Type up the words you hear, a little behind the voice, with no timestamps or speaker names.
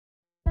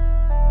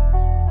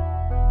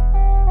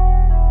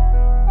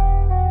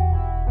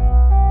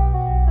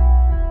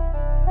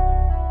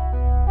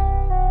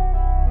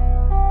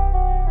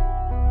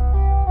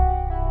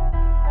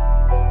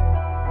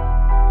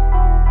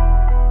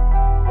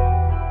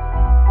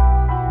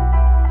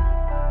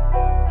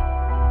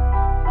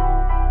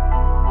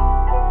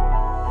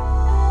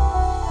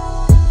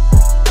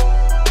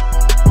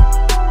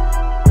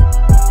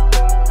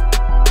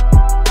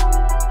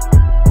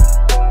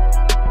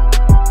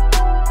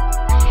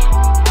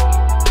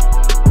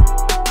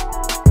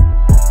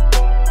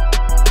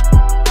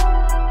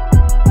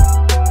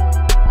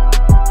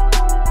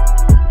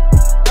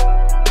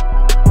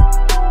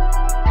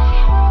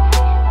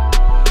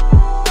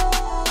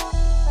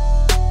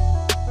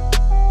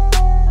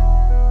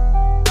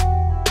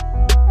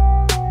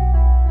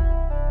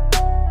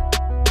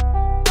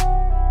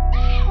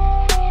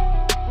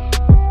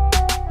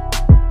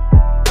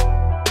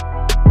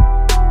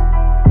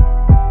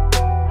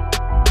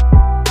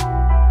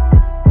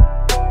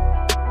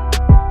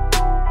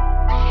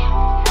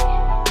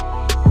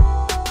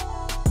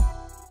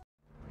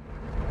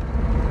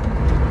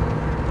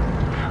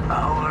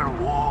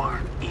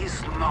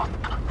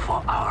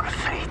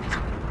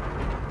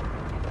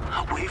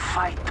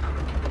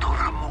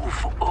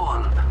remove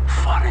all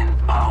foreign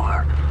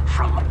power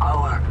from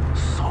our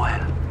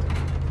soil.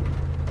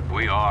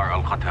 We are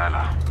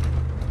Al-Qatala.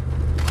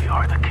 We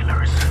are the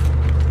killers.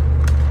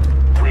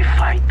 We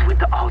fight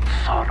without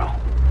sorrow.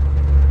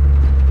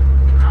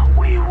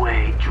 We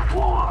wage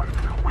war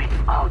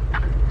without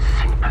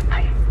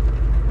sympathy.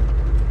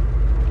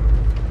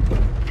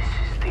 This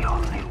is the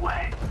only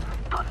way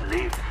to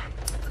live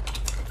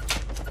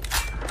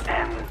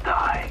and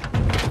die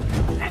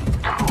a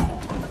true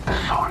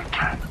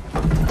soldier.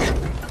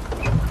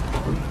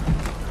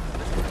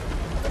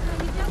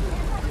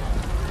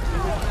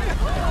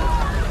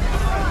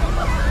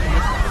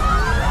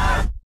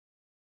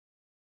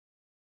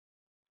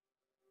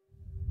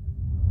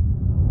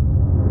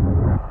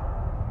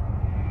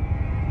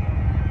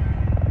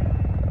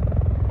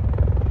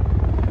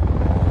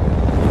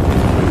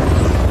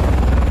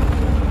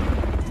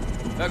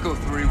 Echo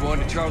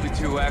 3-1 to Charlie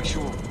 2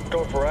 actual.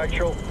 Going for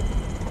actual.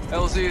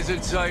 LZ is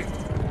in sight.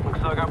 Looks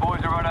like our boys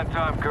are right on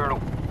time,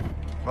 Colonel.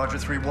 Roger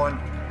 3-1.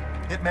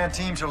 Hitman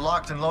teams are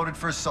locked and loaded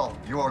for assault.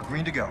 You are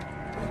green to go.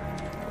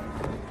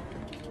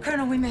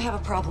 Colonel, we may have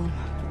a problem.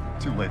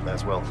 Too late,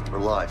 Laswell. We're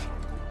live.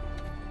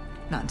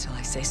 Not until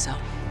I say so.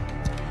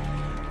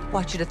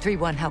 Watch it at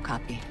 3-1, how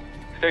copy?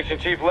 Station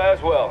Chief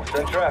Laswell,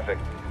 send traffic.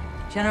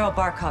 General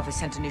Barkov has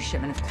sent a new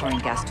shipment of chlorine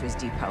gas to his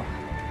depot.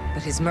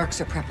 But his mercs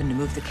are prepping to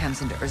move the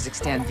chems into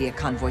Urzikstan via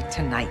convoy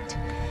tonight.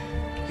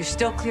 You're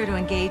still clear to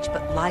engage,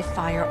 but live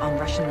fire on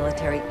Russian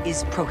military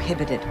is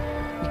prohibited.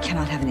 We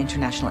cannot have an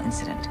international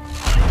incident.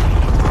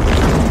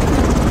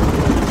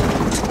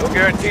 No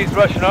guarantees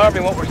Russian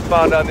army won't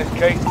respond on this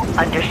case.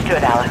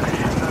 Understood, Alex.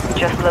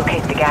 Just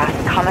locate the gas,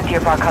 comment to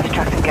your Barkov's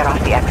trucks, and get off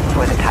the X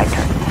before the tide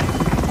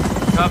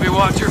turns. Copy,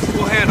 Watcher.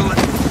 We'll handle it.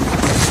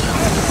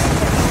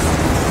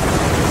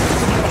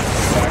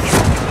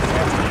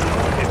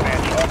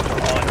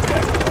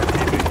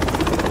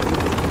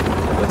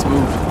 Let's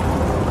move.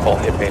 All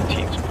Hitman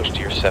teams push to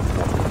your set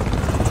point.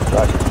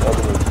 Roger,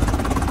 over move.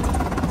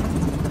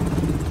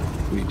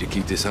 We need to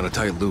keep this on a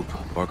tight loop.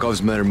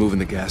 Barkov's men are moving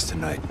the gas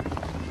tonight.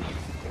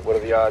 What are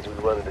the odds we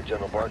run into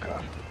General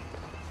Barkov?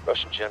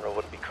 Russian general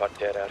wouldn't be caught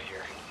dead out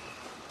here.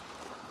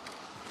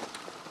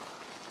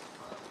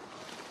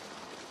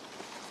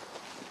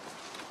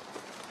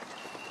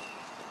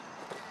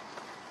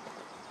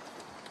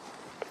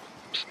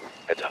 Psst,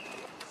 heads up.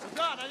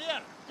 Сюда,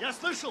 наверх! Я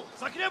слышал!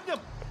 За гребнем!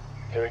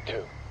 Hearing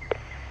two.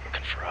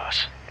 Looking for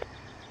us.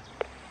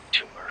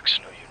 Two mercs,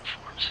 no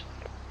uniforms.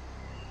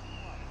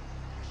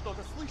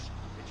 Что-то слышишь?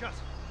 Сейчас!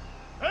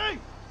 Эй!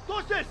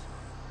 Кто здесь?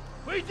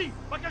 Выйди!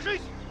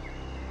 Покажись!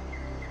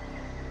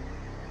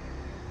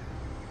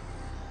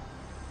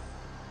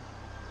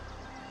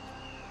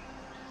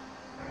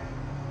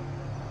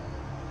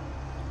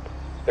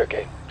 They're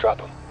game. Drop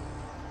them.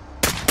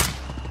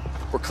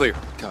 We're clear.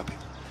 Copy.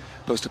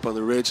 Post up on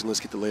the ridge and let's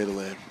get the lay of the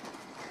land.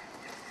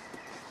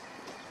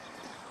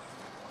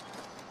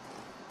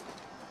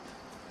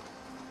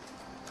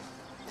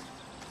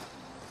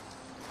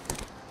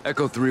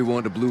 Echo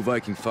 3-1 to Blue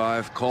Viking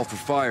 5. Call for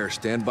fire.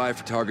 Stand by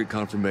for target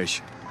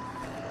confirmation.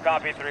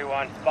 Copy,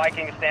 3-1.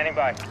 Viking is standing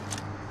by.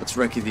 Let's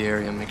recce the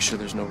area and make sure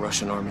there's no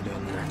Russian army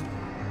down there.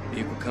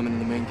 Vehicle coming in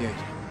the main gate.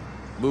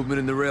 Movement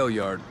in the rail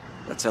yard.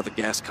 That's how the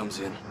gas comes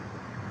in.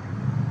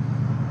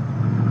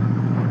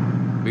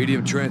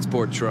 Medium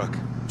transport truck.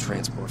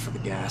 Transport for the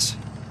gas.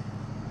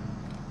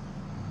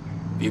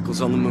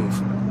 Vehicle's on the move.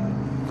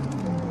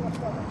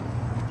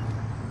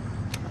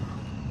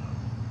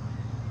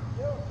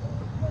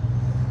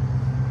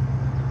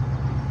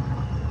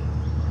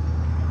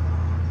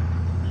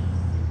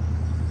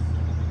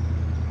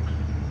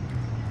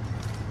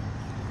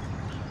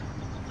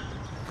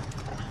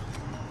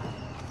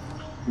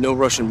 No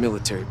Russian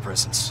military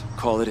presence.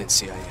 Call it in,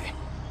 CIA.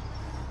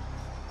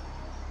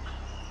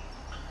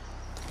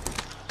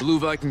 Blue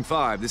Viking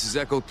 5, this is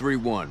Echo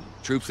 3-1.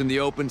 Troops in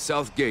the open,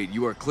 south gate.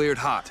 You are cleared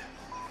hot.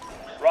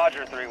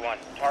 Roger, 3-1.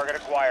 Target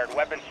acquired.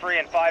 Weapons free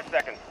in 5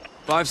 seconds.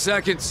 5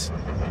 seconds.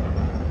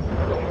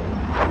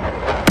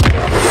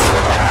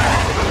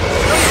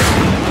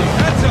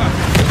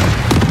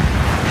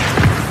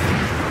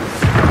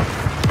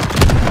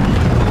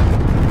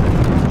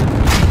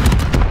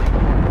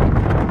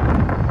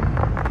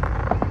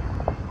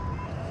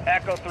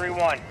 Echo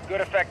 3-1.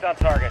 Good effect on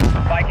target.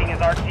 Viking is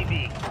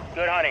RTB.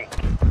 Good hunting.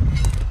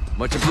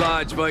 Much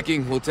obliged,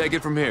 Viking. We'll take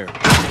it from here.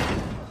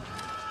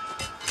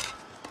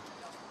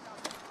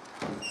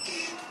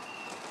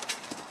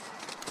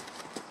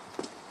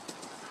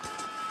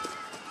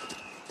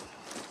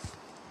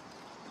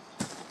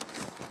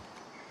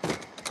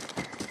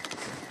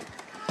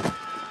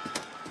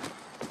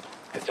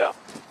 Heads up.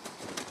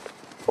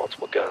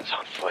 Multiple guns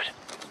on foot.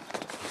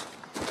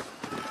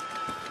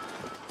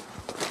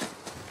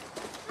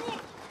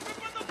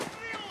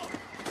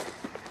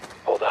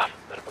 Hold up.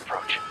 Let him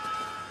approach.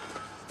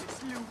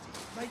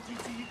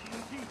 Найдите их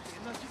людей,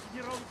 иначе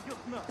генерал убьет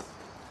нас.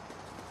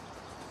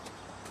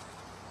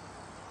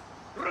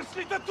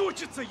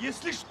 Рассредоточиться!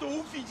 Если что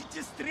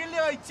увидите,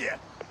 стреляйте!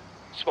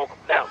 Smoke him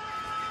now.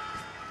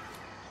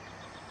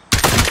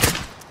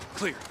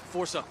 Clear.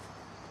 Force up.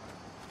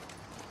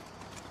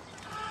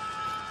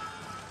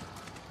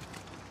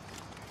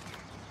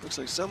 Looks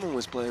like someone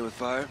was playing with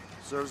fire.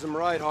 Serves them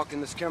right, hawking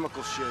this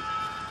chemical shit.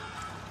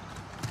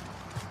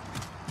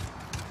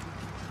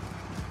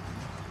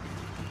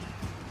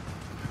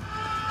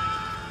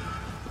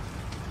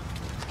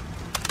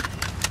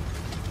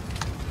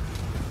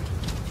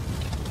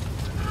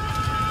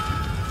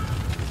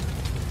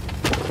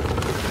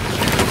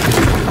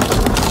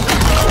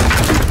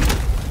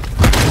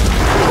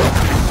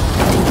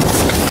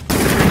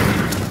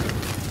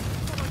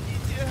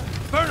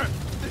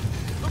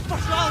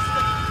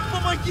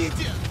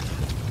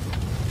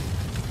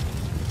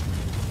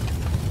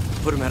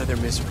 Put them out of their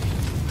misery.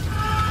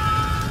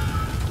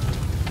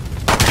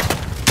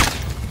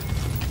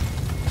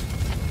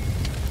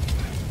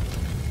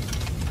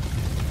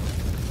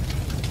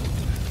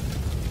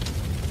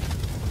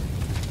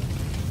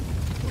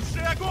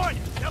 Туши огонь!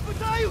 Я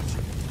пытаюсь!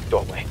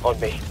 Doorway, on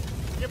me.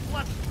 Не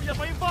плачь, что я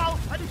воевал,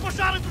 а не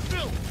пожары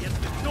тушил!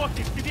 Если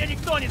сдохнешь, тебе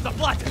никто не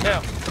заплатит!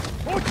 Now.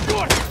 О,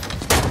 черт!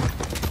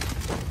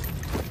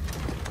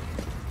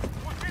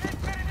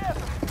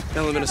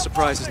 Element of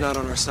surprise is not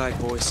on our side,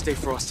 boys. Stay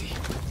frosty.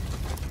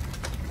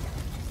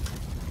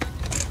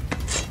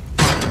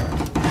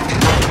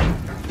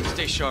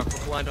 Stay sharp.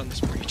 We're blind on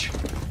this breach.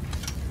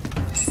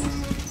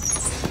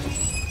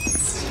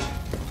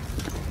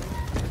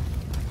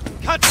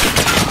 Cut!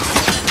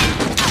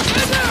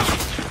 Stand down!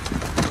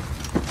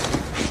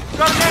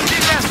 Got an empty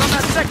nest on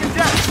that second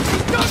deck!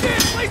 Dug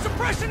in! Lay some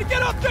pressure to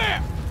get up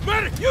there!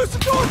 Medic, use the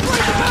door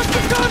frame to mount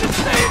the gun and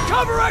stay in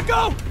cover,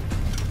 Echo!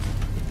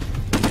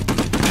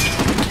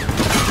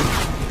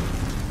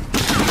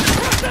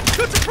 That's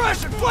good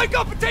suppression! Flank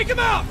up and take him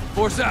out!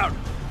 Force out.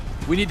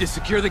 We need to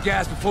secure the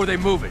gas before they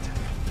move it.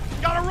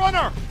 Got a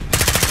runner!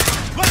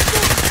 Let's go!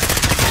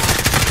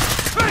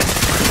 Hey!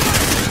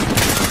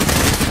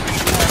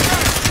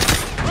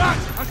 Right,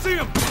 I see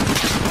him!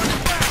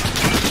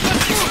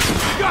 Let's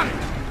move! Got it!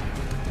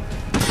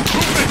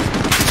 Move it!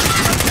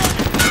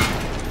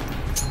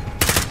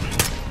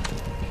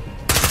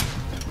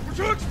 We're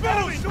too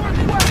exposed!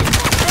 Northwest!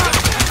 Right,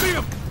 I see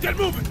him! Get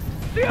moving!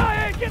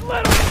 CIA, get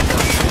lit up!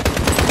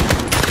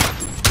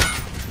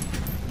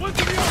 One's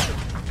in the open!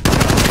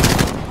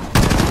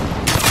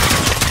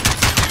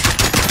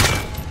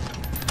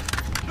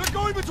 They're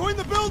going between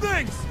the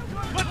buildings!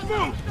 Let's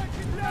move!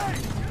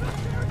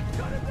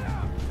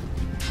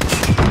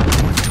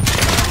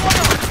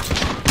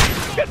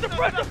 Get the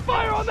pressure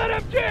fire on that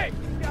MG!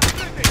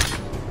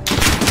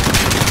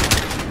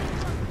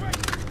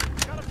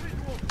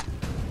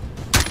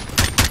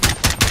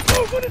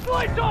 Move when his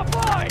lights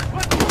offline!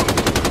 Let's move!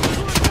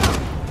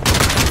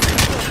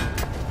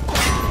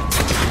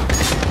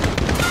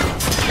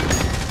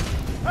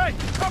 Hey,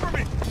 cover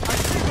me! I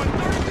see one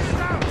 30 meters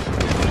out!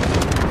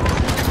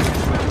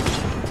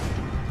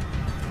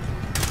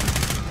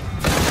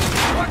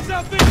 Watch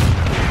out there!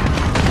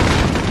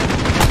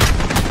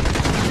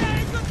 Hey,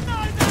 good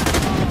night!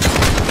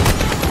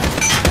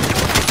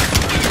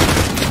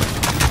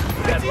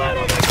 Get lit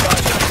on that gun!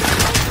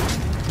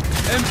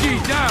 MG,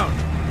 down!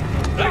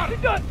 Nicely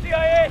done,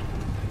 CIA!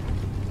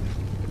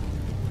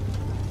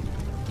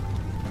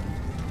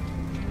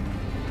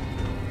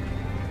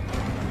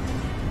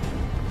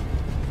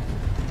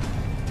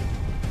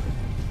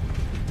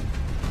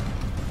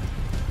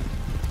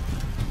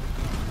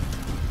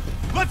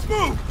 Let's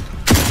move!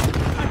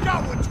 I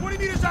got one, 20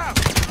 meters out!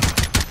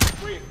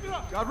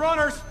 Got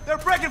runners! They're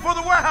breaking for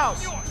the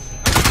warehouse!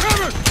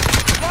 Cover!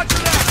 Watch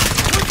for that!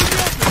 Look in the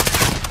open!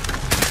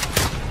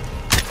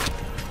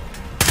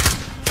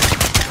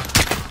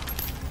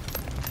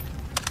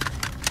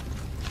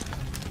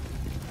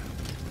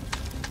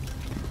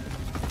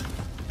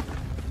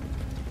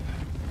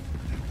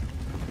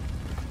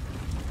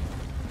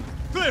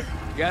 Clear!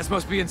 Gas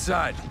must be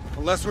inside.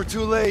 Unless we're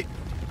too late.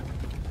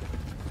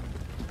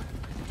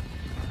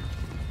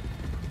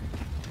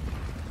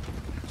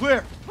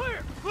 Clear!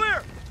 Clear!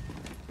 Clear!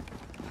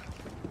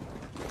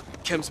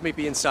 Chems may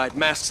be inside.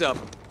 Masks up.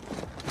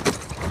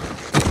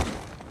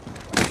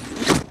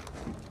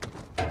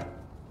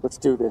 Let's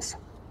do this.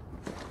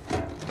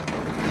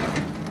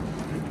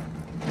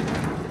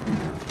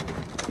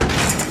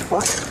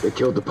 What? They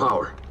killed the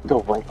power. Go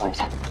white light.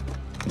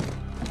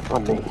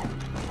 On me.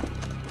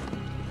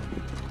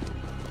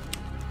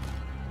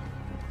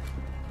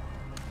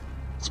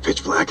 It's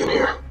pitch black in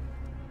here.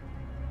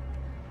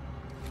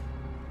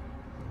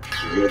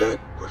 You hear that?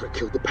 Whoever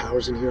killed the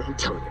powers in here, I'm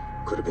telling you,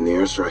 could have been the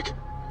airstrike.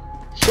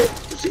 Shit,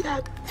 you see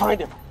that?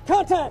 Find him.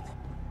 Contact!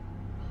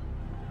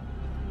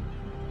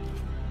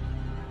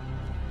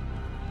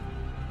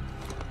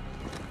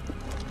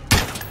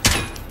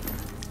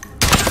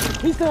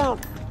 He's down!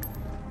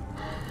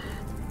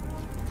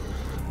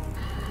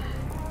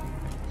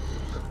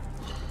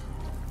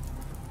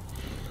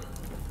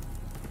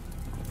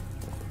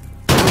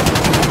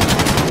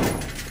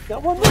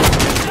 Got one more!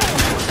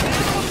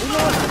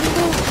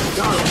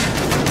 Got him.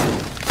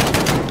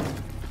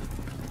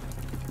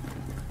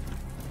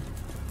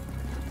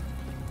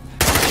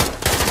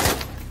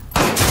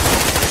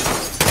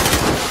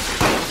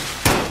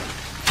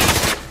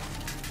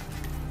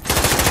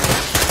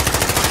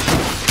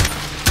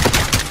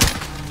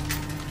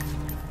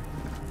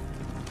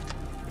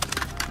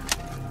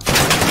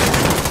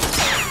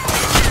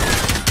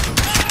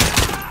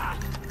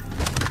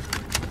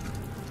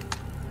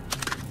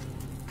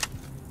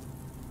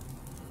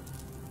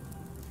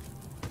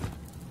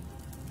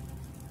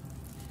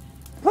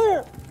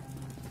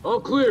 All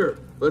clear.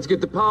 Let's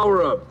get the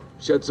power up.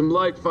 Shed some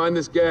light, find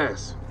this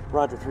gas.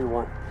 Roger,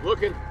 3-1.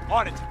 Looking.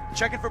 On it.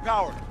 Checking for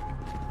power.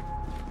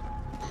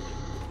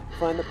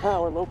 Find the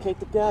power, locate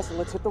the gas, and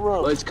let's hit the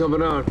road. Lights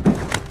coming on.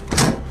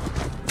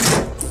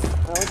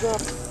 Power's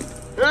up.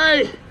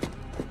 Hey!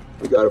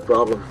 We got a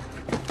problem.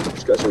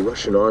 These guys are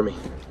Russian army.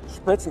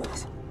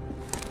 Spetsnaz.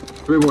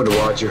 3-1 to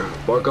Watcher.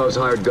 Barkov's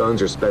hired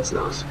guns or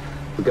Spetsnaz.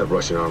 We got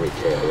Russian army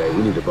KIA.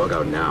 We need to bug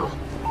out now.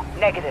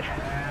 Negative.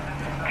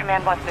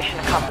 Command wants mission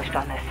accomplished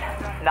on this.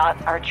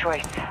 Not our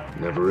choice.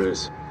 Never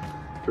is.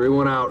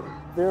 3-1 out.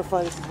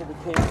 Verify this is what we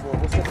came for.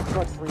 We'll set the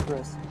trucks free,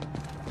 Chris.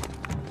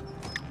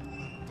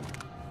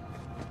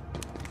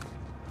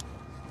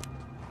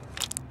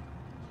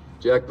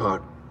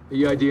 Jackpot.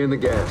 EID in the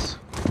gas.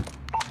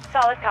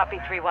 Solid copy,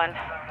 3-1.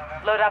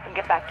 Load up and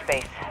get back to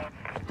base.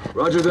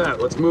 Roger that.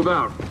 Let's move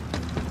out.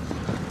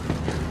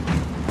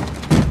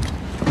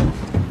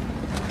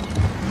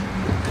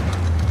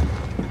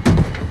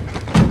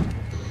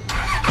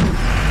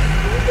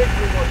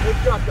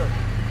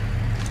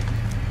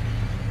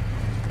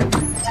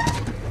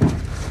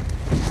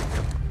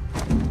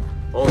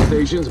 All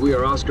stations, we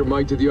are Oscar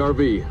Mike to the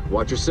RV.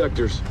 Watch your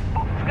sectors.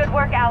 Good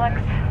work,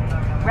 Alex.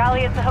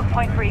 Rally is the hook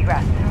point for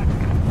egress.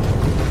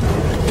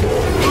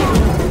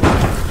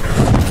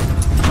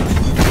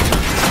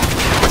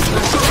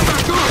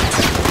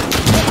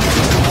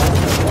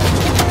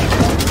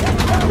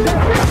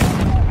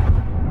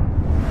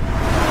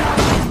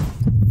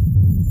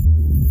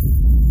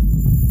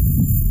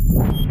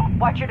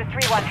 Watcher to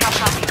 3-1, how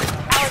copy?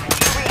 Alex,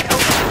 3,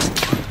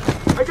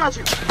 over. I got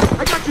you,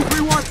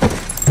 3-1.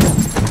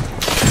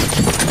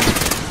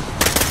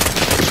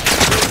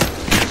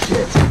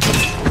 Shit.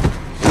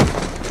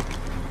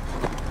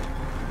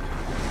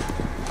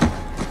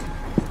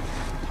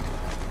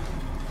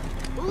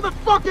 Who the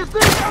fuck is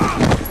this?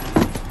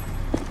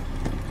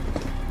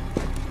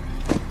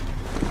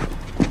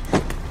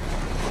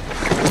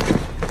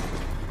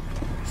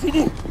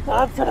 Sidi,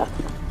 answer.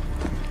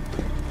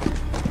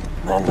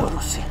 Mando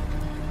Rusi.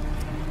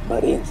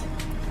 Marines.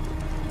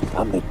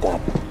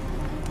 Amitan.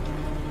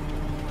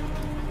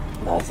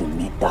 Lazim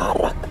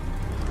mitarak.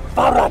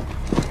 Faran.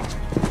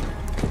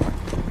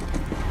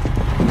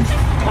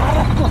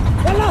 Tarakku.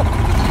 Yalla.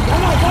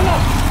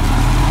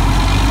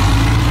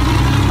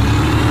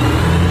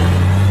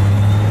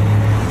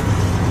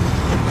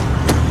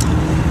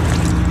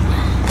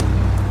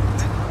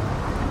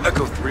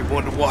 Echo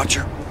 3-1 to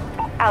Watcher.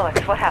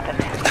 Alex, what happened?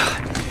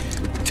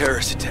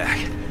 Terrorist attack.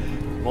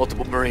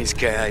 Multiple Marines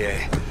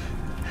KIA.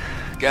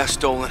 Gas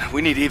stolen.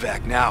 We need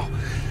evac now.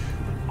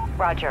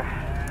 Roger.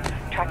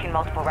 Tracking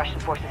multiple Russian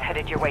forces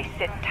headed your way.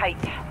 Sit tight.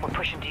 We're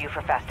pushing to you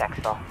for fast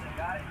exfil.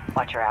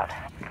 Watcher out.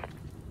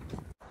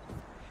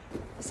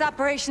 This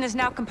operation is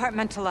now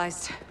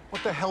compartmentalized.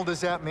 What the hell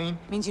does that mean?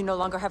 Means you no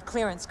longer have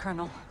clearance,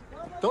 Colonel.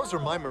 Those are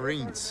my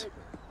Marines.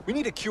 We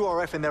need a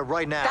QRF in there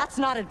right now. That's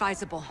not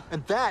advisable.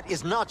 And that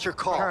is not your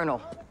call.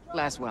 Colonel,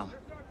 Laswell.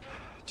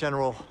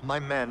 General, my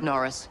men...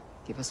 Norris,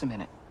 give us a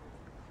minute.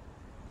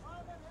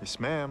 Yes,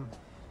 ma'am.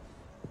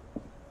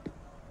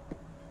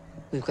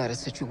 We've got a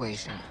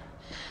situation.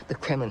 The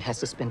Kremlin has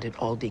suspended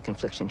all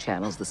deconfliction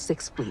channels. The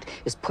Sixth Fleet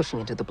is pushing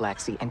into the Black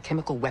Sea, and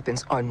chemical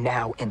weapons are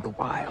now in the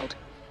wild.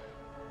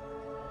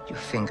 Your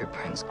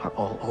fingerprints are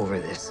all over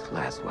this,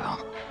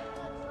 Laswell.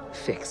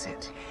 Fix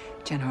it.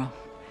 General,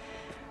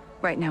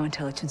 right now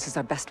intelligence is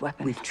our best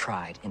weapon. We've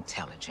tried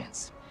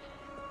intelligence.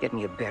 Get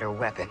me a better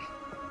weapon.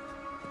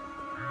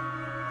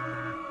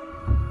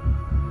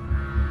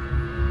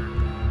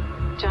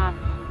 John.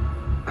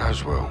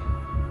 Laswell.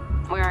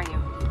 Where are you?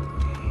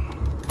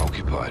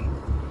 Occupied.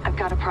 I've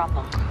got a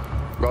problem.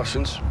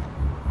 Russians?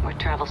 Word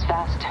travels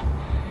fast.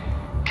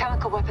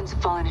 Chemical weapons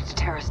have fallen into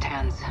terrorist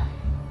hands.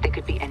 They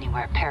could be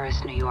anywhere.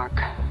 Paris, New York.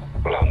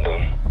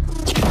 London.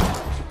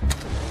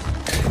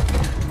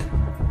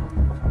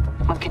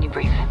 When can you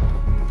brief?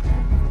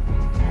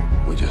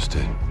 We just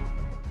did.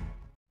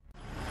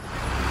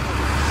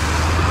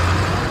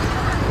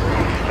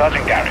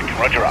 Sergeant Garrick,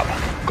 roger up.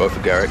 Go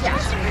for Garrick.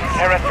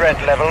 Terror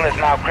threat level is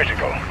now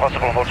critical.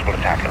 Possible multiple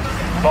attackers.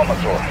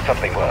 Bombers or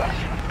something worse.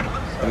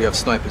 We have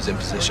snipers in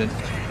position.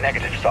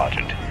 Negative,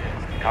 Sergeant.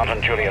 Can't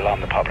unduly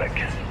alarm the public.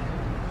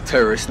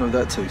 Terrorists know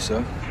that too,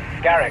 sir.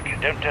 Garrick,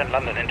 don't turn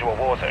London into a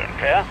war zone,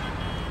 clear?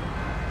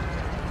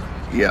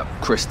 Yeah,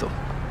 Crystal.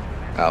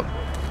 Out.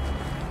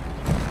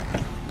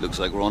 Looks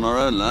like we're on our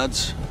own,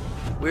 lads.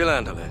 We'll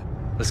handle it.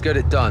 Let's get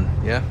it done,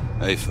 yeah?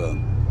 Hey,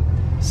 firm.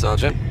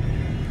 Sergeant?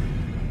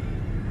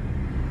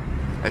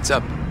 Heads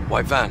up.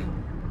 White van.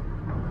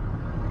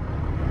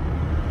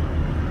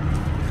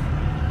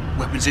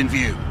 Weapons in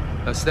view.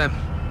 That's them.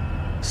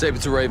 Saber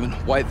to Raven.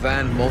 White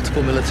van,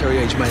 multiple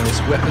military-age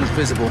males. Weapons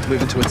visible.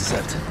 Moving to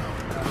intercept.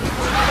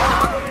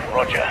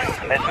 Roger.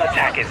 Unless an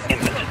attack is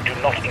imminent, do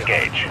not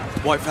engage.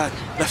 White van,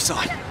 left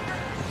side.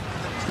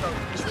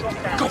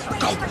 Go,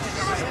 go!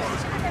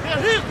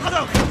 Here!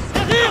 Come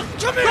here!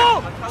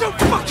 Go! Don't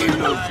fucking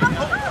move!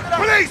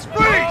 Police!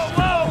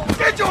 Police!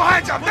 Get your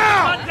hands up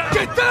now!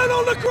 Get down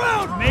on the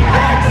ground!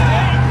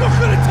 Not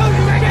gonna tell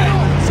you again!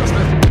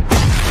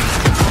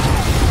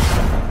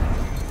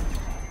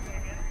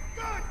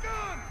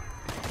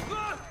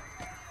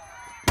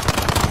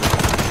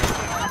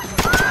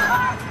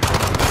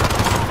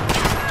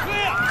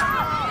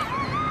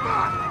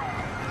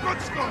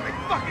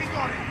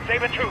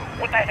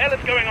 hell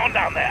is going on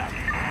down there?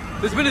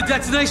 There's been a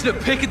detonation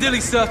at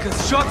Piccadilly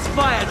Circus. Shots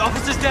fired.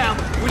 Officers down.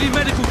 We need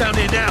medical down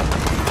here now.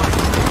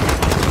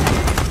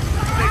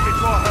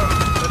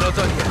 They're not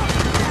done yet.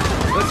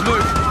 Let's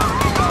move.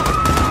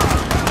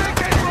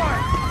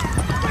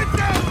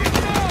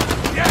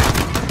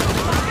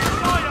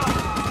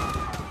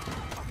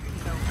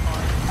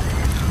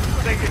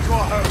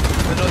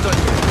 They're not done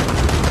yet.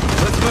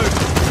 Let's move.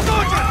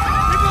 Sergeant!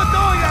 Keep on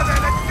going out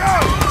there! Let's go!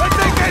 Let's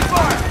engage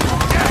fire!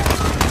 Yes!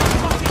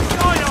 Fucking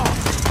sign off!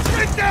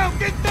 Get down!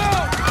 Get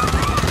down!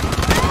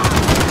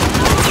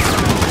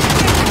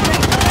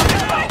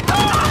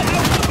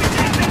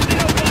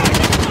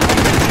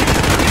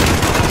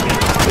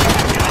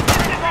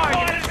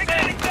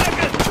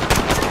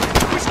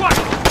 Which way?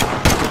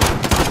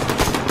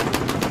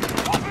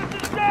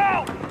 Officers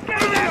down!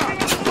 Get down!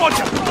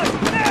 Roger!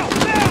 Now!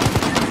 Now!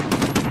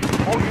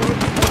 All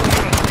units,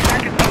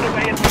 attack is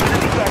underway in 2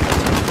 seconds.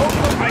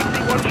 Also, I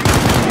see one shooter.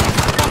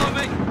 Follow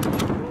me.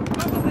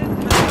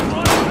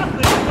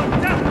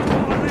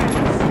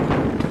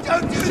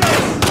 Don't do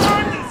this!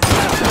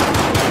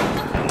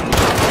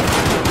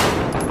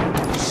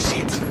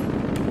 Shit!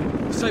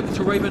 Saber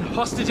to Raven.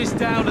 Hostages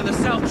down at the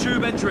South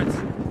Tube entrance.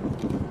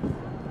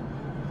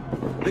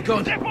 They're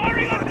gone. They're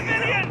firing on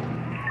civilians!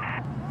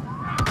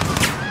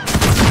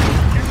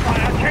 Check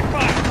fire! Check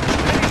fire!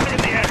 Enemies are in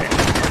the area.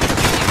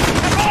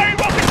 They're firing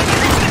rockets to the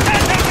roof of the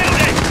downtown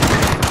building!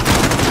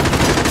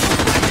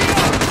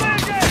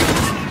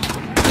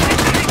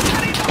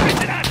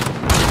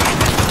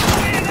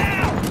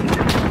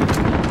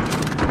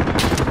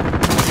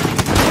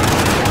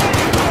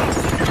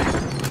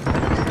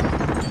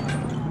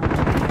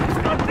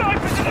 Got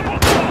snipers in the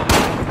bookshop!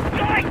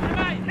 Right!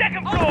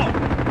 Second floor!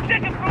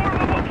 Second floor of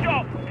the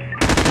bookshop!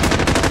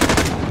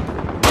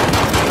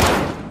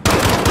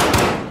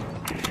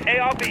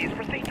 ARBs,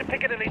 proceed to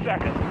Piccadilly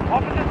Circus.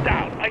 Officers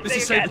down. I This say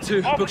is again.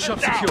 Saber 2. Bookshop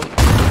Officers down. secure.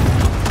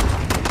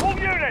 All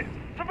units!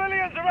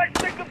 Civilians are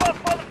exiting the bus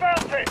by the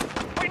fountain!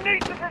 We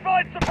need to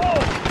provide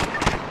support!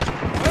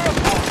 There are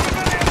 4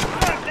 civilians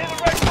trapped near the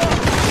red bus!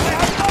 They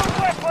have no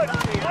weapons!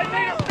 I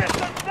need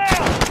assistance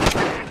now!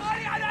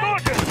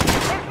 Sergeant!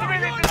 Those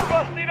civilians in the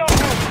bus need our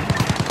help!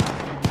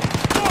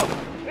 Look!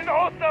 In the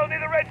hostel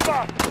near the red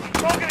bus!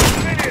 Targeting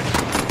civilians!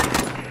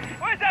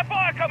 Where's that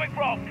fire coming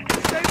from?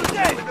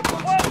 Dead!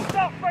 One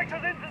suspect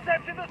has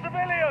intercepted the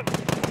civilians!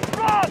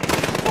 Run!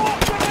 4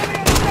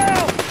 civilians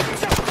down!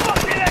 Just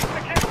fucking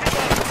execute them!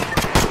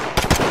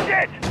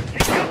 Shit! He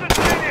killed the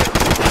civilians!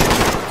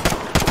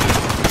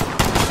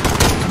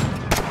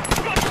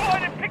 Got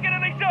tried in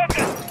Piccadilly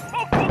Circus!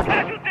 Multiple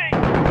casualties!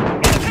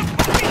 Get the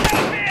fucking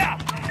down here!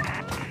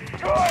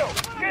 Kyle!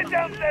 Get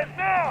downstairs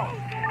now!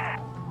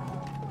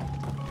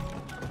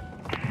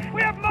 We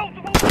have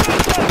multiple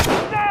suspects!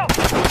 Now!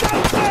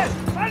 Downstairs!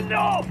 And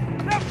north!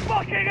 They're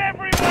fucking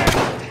everywhere!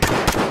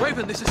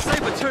 Raven, this is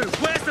Saber 2.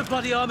 Where's the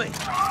bloody army? 2-6,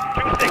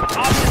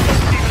 after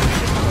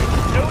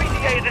no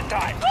ETA this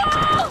time.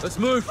 Let's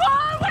move.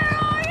 Where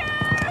are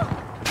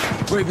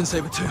you? Raven,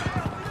 Saber 2.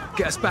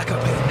 Get us back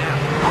up here now.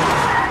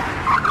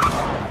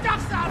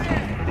 Ducks out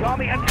here! The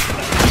army has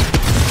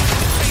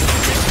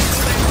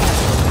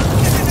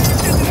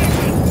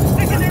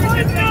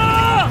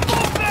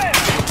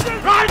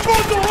Right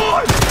for the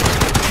horse!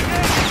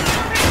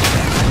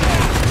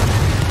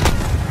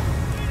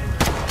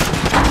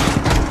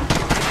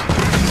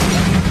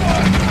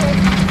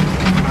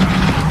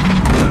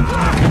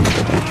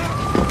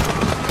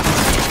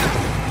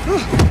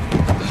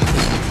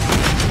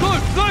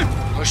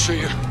 I see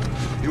you.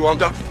 You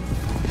armed up?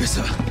 Yes,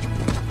 sir.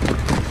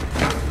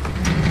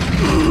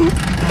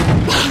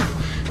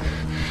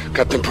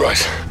 Captain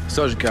Price.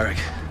 Sergeant Garrick.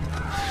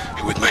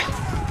 You with me?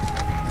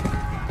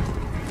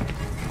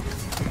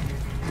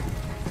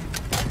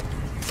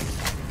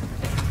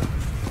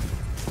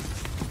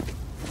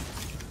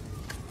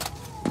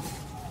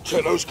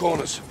 Check those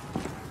corners.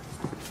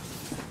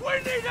 We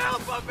need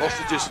help up here!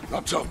 Hostages,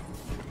 up top.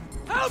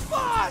 Help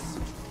us!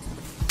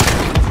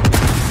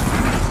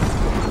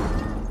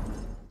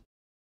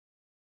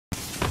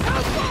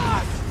 Help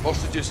us!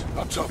 Hostages,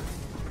 up top.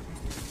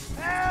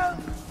 Help!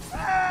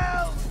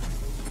 Help!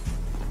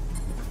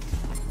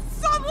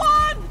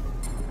 Someone!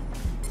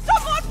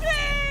 Someone,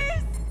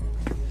 please!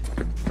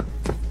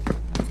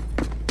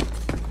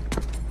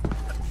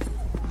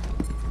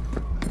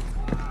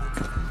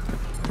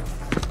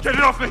 Get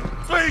it off me!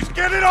 Please,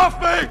 get it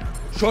off me!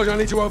 Sergeant, I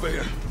need you over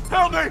here.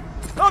 Help me!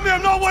 Help me,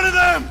 I'm not one of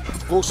them!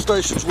 All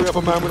stations, we have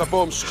a man with a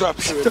bomb strapped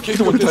to him. Keep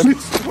him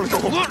distance. Look,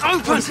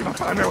 open!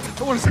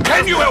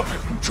 Can you help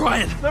him? I'm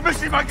trying. They're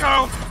missing my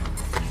girl!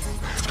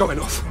 It's going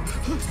off.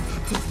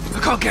 I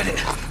can't get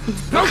it.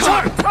 No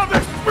time! Help me!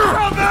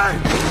 Help me!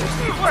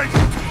 Wait!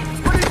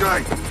 What are you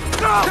doing?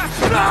 No!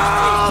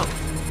 No!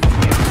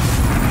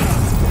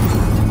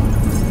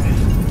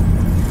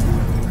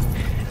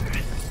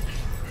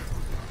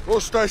 All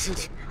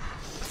stations.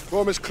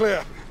 Bomb is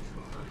clear.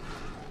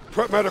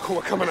 Prep medical,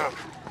 we're coming out.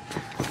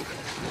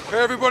 Okay,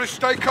 everybody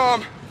stay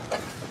calm.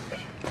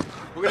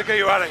 We're gonna get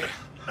you out of here.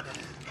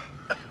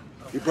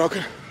 You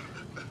broken?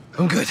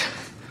 I'm good.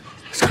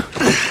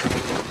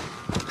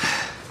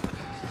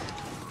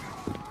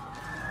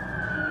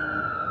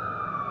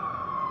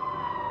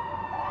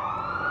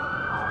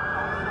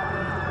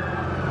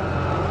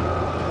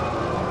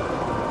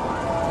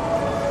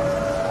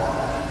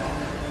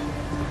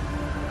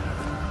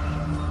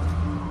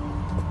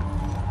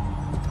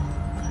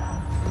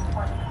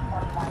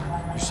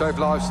 Saved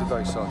lives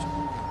today, Sergeant.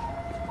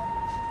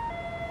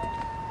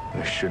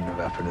 It shouldn't have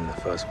happened in the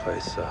first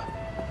place, sir.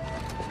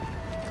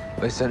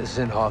 They sent us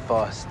in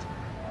half-assed.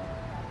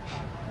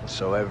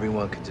 So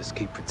everyone can just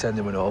keep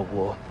pretending we're not at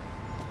war.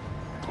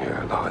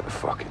 Yeah, like the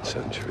fucking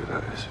century,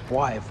 that is.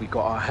 Why have we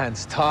got our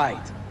hands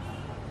tied?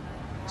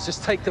 Let's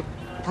just take the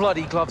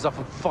bloody gloves off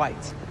and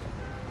fight.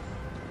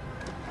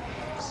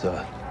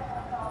 Sir.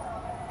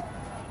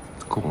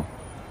 Go on.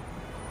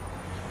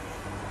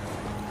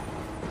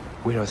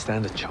 We don't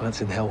stand a chance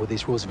in hell with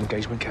these rules of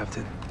engagement,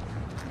 Captain.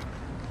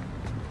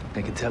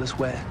 They can tell us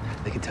where,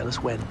 they can tell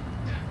us when.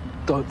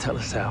 Don't tell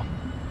us how.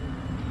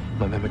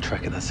 My men were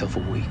tracking that cell for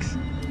weeks.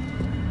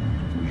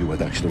 You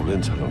had actionable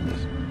intel on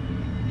this?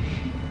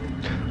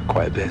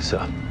 Quite a bit,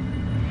 sir.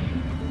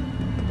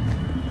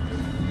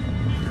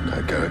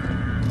 Okay, Garrett.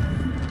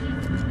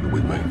 You're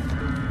with me.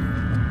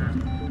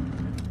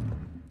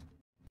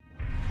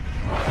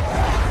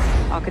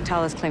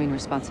 Alcatala's claiming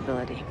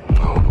responsibility.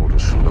 Hold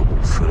orders from the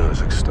wolf in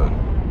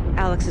Urzikstan.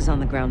 Alex is on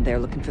the ground there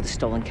looking for the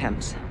stolen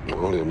chems.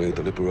 Well, he'll need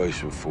the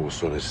Liberation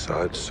Force on his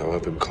side, so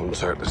have him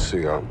contact the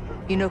CR.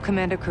 You know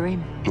Commander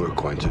Karim? We're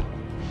acquainted.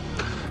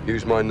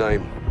 Use my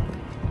name,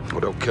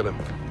 or they'll kill him.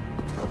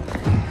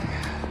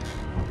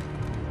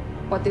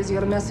 What is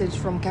your message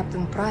from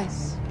Captain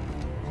Price?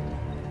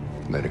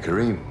 Commander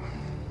Karim.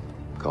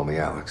 Call me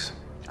Alex.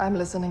 I'm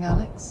listening,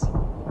 Alex.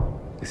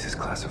 This is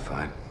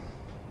classified.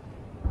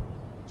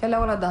 يلا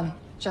ولد دامي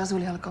جهزوا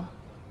لي هالكم.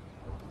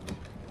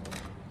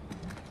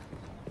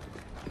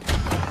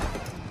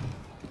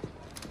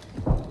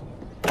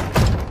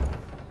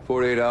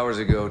 "48 hours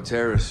ago,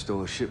 terrorists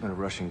stole a shipment of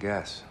Russian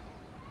gas.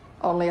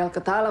 Only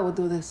Alcatala would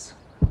do this.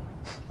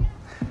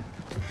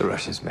 The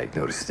Russians make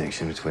no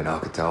distinction between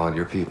Alcatala and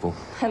your people.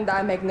 And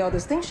I make no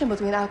distinction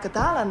between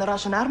Alcatala and the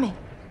Russian army.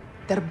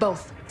 They're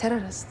both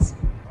terrorists.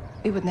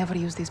 We would never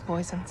use these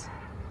poisons.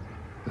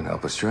 Then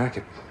help us track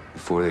it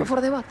before they...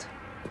 Before they what?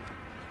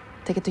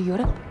 Take it to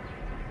Europe?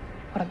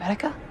 Or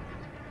America?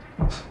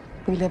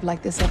 We live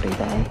like this every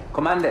day.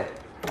 Commander,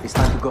 it's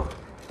time to go.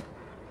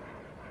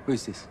 Who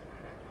is this?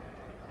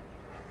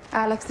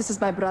 Alex, this is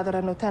my brother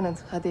and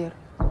Lieutenant, Hadir.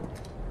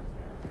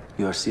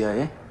 You are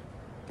CIA?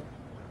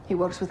 He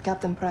works with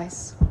Captain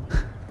Price.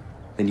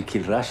 Then you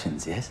kill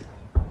Russians, yes?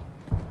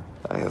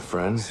 I have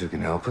friends who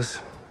can help us.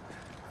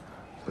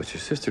 But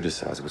your sister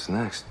decides what's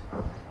next.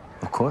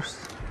 Of course.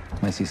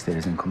 My sister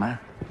is in command.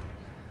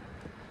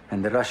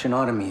 And the Russian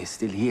army is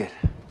still here.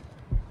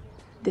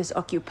 This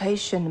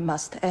occupation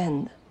must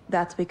end.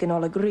 That we can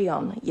all agree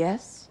on,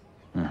 yes?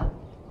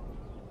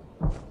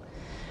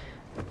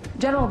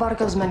 General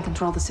Barkov's men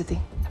control the city.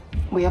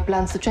 We have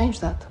plans to change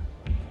that.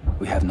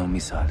 We have no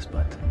missiles,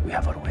 but we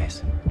have our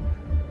ways.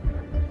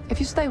 If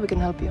you stay, we can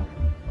help you.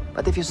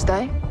 But if you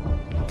stay,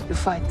 you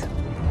fight.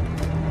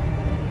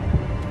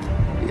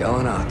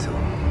 Yelanato.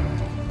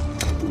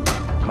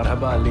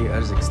 Marhaba Ali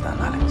Urzikstan,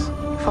 Alex.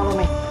 Follow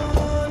me.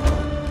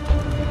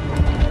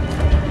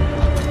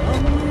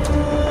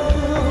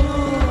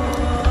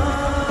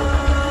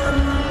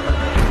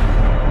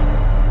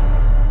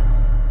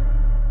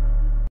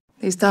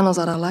 These tunnels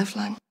are our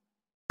lifeline.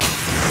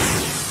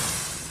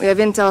 We have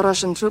intel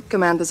Russian troop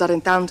commanders are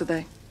in town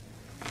today.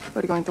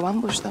 We're going to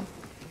ambush them.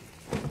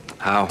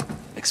 How?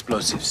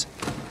 Explosives.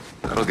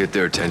 That'll get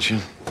their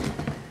attention.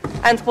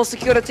 And pull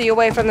security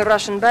away from the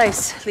Russian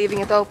base, leaving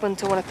it open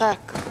to an attack.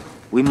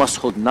 We must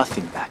hold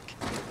nothing back.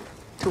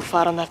 Too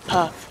far on that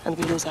path, and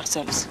we lose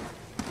ourselves.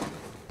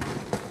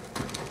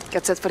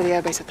 Get set for the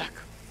airbase attack.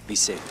 Be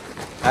safe.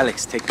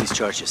 Alex, take these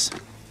charges.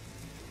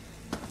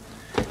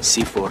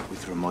 C4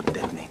 with remote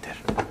detonator.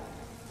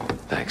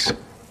 Thanks.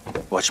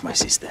 Watch my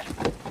sister.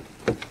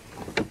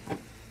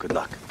 Good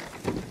luck.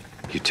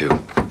 You too.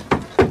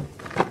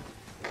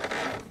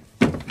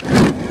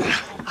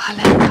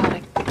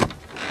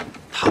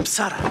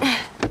 Hamsara.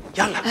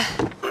 Yalla.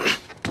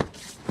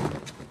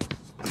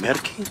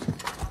 Merki?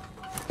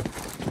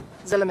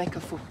 Zalame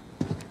Kafu.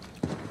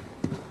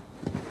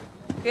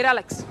 Here,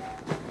 Alex.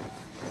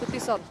 Put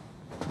this on.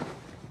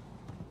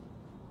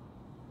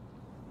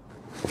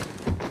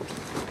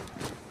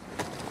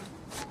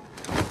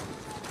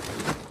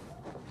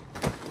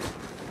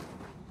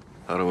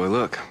 How do I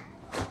look?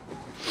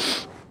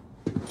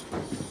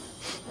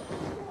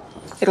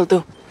 It'll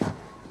do.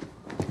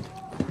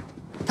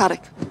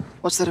 Tarek,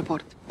 what's the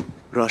report?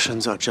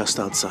 Russians are just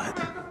outside.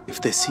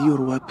 If they see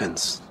your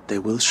weapons, they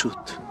will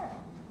shoot.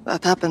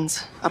 That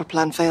happens. Our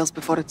plan fails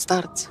before it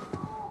starts.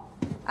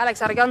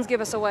 Alex, our guns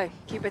give us away.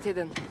 Keep it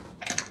hidden.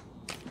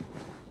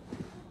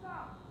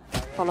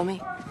 Follow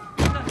me.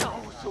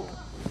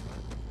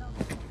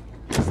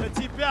 За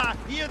тебя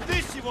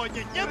еды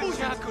сегодня не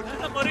будет!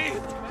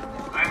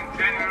 I'm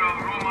General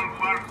Roman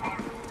Farkov,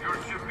 your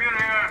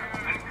superior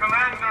and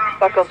commander of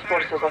Buckle's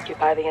forces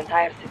occupy the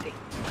entire city.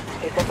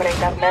 They separate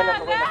our men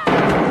and the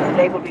women.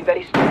 They will be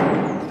very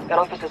strict. Their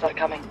officers are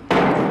coming.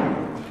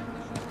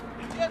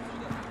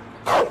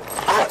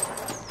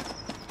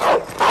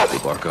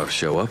 Did Barkov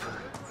show up?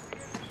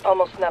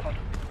 Almost never.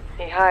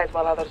 He hides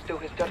while others do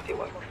his dirty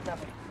work.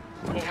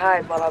 He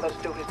hides while others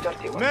do his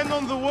dirty work. Men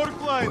on the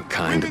work line. What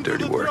kind of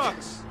dirty work?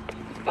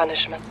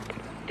 Punishment.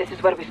 This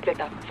is where we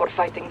split up. For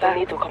fighting, they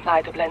need to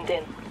comply to blend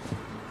in.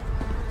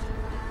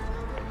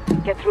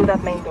 Get through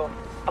that main door.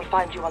 I'll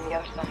find you on the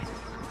other side.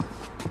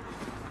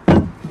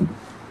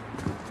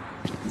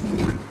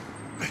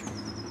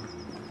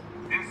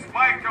 In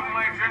spite of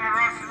my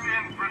generosity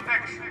and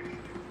protection,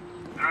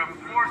 there are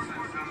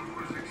forces in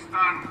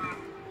Uzbekistan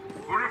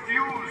who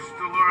refuse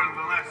to learn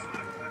the lesson,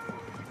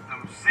 keep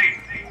them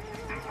safe,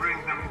 and bring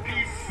them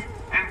peace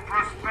and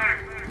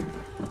prosperity.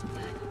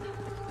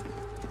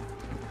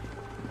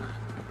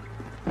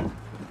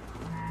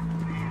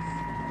 These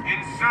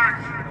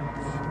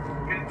insurgents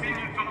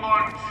continue to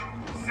launch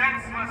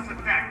senseless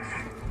attacks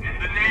in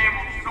the name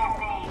of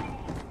so-called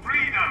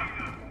freedom.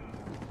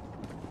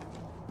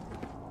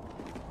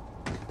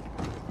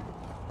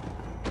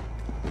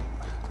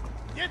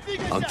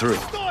 I'm through.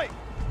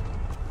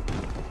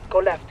 Go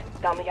left,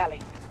 down the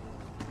alley.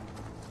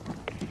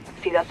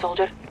 See that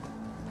soldier?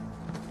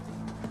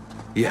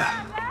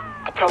 Yeah.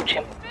 Approach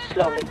him,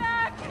 slowly.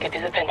 Get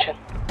his attention.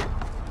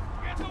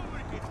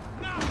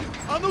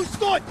 А ну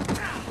стой!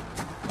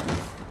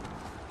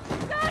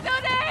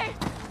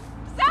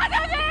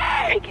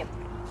 Take him.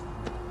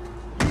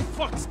 You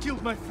fucks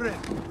killed my friend.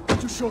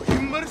 To show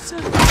him mercy?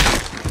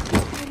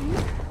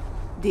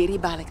 Diri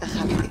balik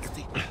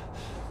akhalikti.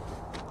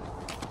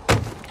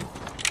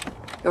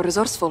 You're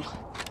resourceful.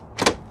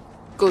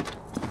 Good.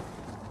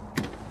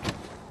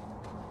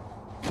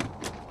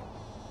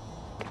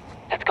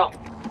 Let's go.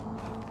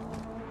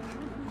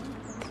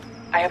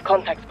 I have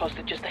contacts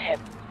posted just ahead.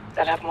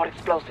 They'll have more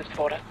explosives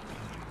for us.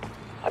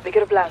 A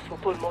bigger blast will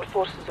pull more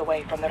forces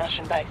away from the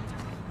Russian base.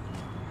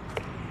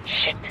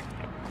 Shit.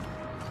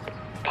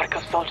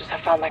 Barkov soldiers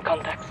have found my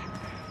contacts.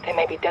 They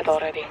may be dead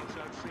already.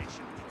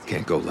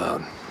 Can't go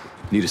loud.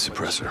 Need a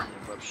suppressor.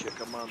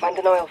 Find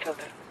an oil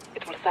filter.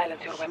 It will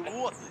silence your weapon.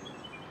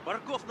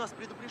 Барков нас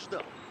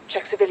предупреждал.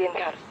 Check civilian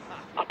cars.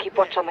 I'll keep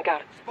watch on the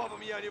guards. С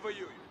бабом я не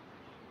воюю.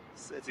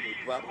 С этими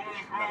бабами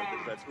надо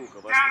держать ухо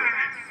востро.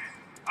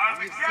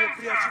 Они все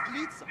прячут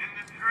лица.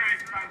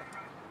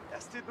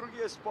 Есть и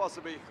другие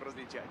способы их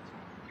различать.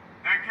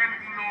 There can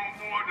be no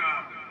order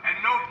and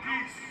no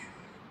peace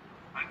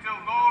until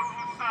those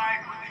who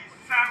side with these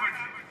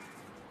savages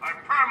are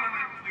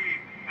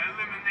permanently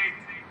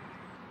eliminated.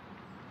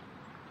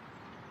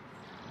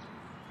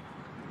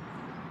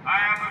 I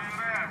am a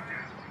fair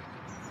judge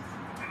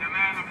and a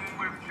man of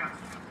swift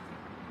justice.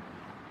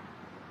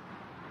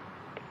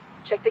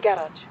 Check the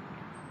garage.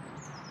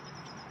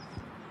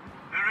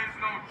 There is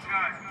no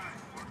judge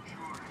or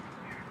jury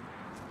here.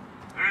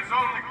 There is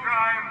only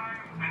crime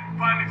and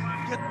punishment.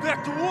 Get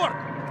back to work!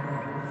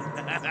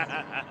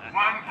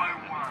 One by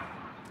one,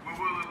 we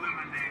will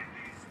eliminate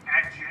these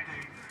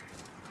agitators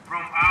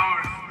from our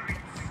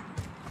streets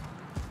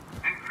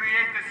and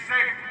create a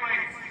safe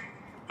place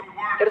to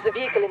work. There's a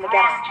vehicle in the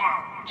garage.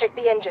 Check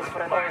the engine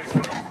for an oil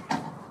filter.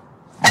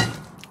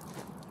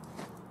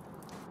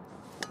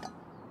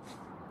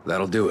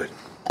 That'll do it.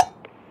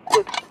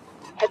 Good.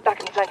 Head back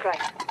and flank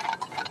right.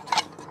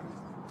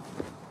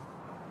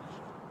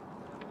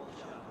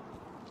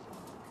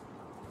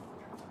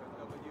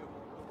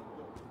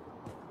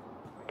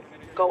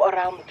 Go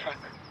around the truck.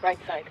 Right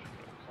side.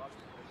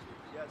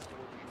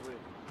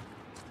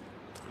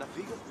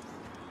 Нафига?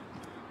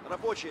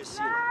 Рабочая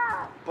сила.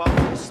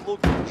 Бабы,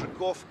 слуги,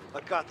 мужиков,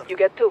 локаторов. You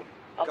get two.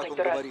 I'll Как take он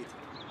the rest. говорит,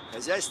 в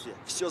хозяйстве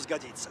все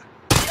сгодится.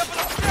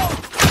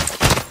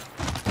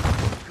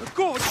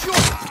 Какого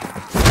черта?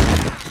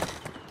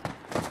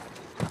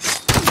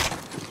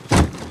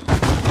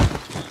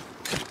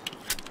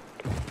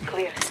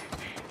 Clear.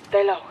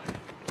 Stay low.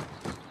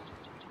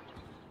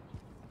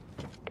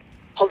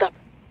 Hold up.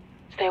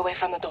 Stay away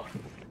from the door.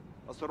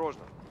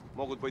 Осторожно,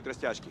 могут быть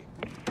растяжки.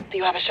 Do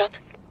you have a shot?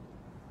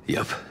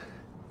 Yep.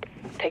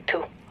 Take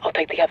two. I'll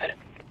take the other.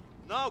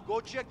 Now go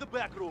check the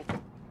back room.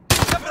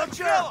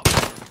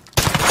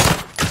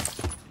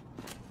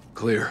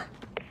 Clear.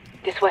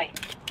 This way.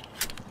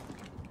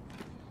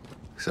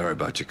 Sorry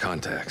about your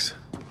contacts.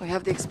 We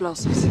have the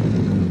explosives.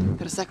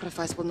 Their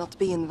sacrifice will not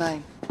be in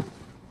vain.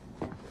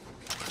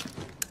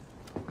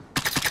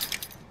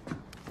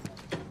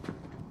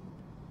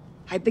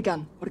 Hide the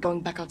gun. We're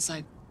going back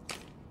outside.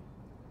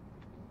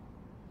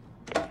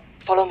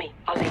 Follow me.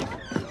 I'll lead.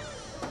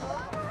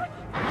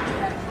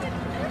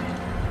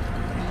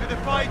 If you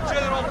fight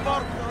General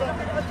Barkov,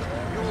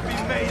 you will be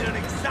made an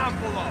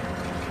example of.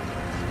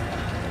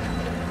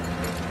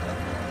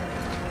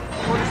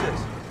 What is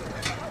this?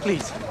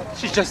 Please,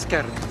 she's just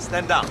scared.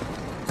 Stand down.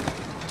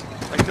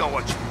 I know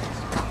what you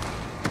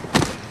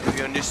mean.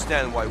 You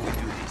understand why we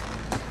do this?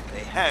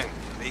 They hang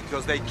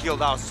because they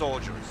killed our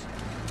soldiers.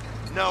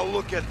 Now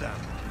look at them.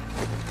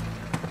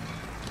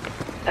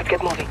 Let's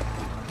get moving.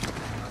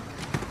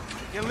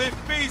 can live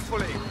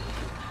peacefully,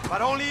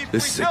 but only if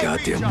This is we a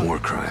help each goddamn other. war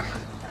crime.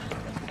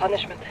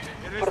 Punishment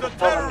It is for the the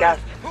stolen gas.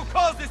 terrorists who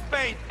caused this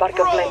pain. Barkov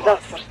for all blames of us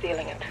us. for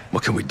stealing it.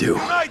 What can we do?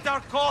 Unite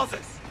our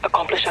causes.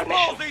 Accomplish our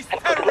Expose mission these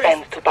and put an terrorists,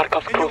 end to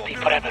Barkov's and you'll cruelty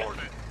be forever.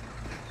 rewarded.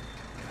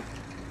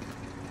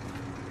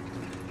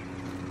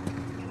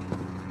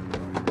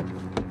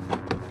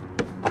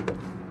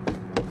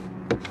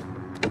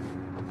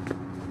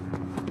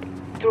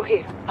 Through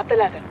here, up the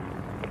ladder.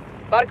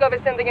 Barkov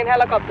is sending in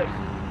helicopters.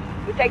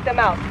 We take them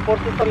out.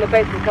 Forces from the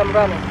base will come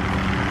running.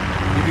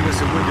 Giving us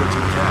a window to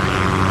attack.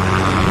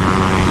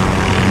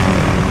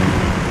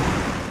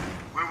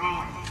 We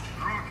will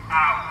root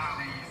out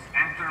these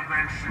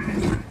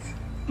interventionists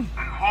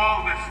and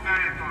hold this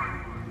territory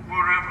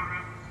forever.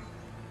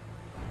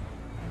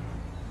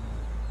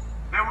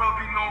 There will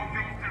be no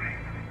victory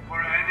for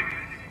our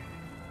enemies.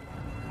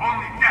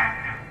 Only death.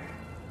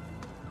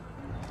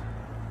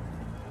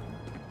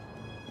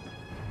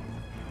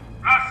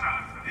 Russia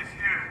is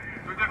here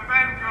to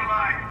defend your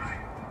lives,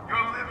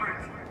 your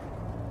liberty,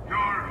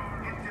 your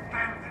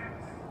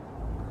independence.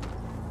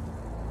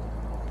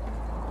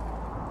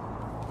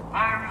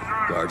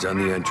 Guards on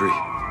the entry.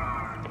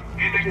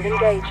 If you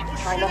engage,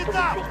 try not to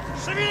be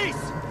seen.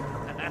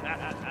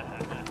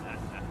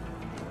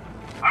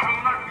 I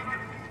will not be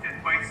defeated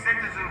by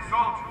citizen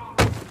soldiers.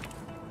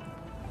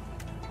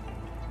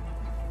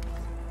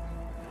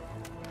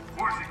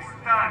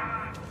 Urzikstan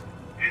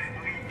is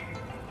bleeding.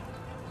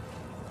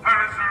 Her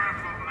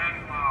reserves of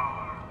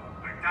manpower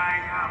are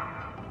dying out.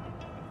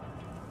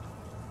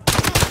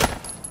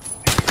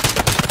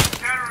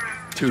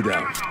 Terrorists 2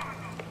 down.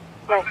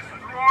 are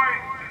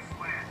destroying this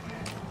land.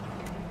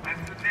 And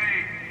today,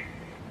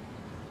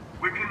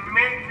 we can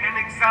make an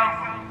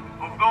example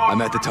of those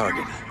I'm at the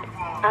target.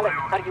 Alec,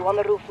 are you on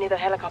the roof near the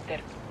helicopter?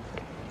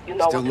 You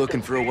know Still what to looking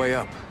do. for a way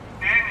up.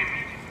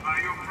 enemies are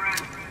your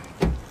friends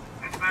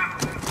and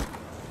family.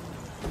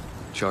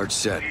 Charge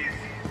set.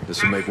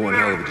 This will make one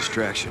hell of a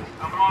distraction.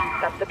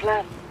 That's the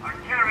plan.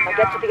 Now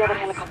get to the other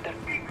helicopter.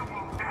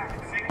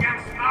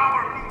 Against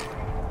our people.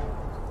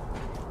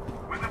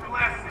 With the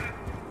blessing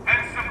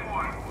and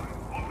support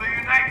of the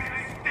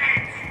United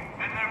States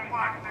and their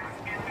partners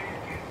in the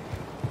UK.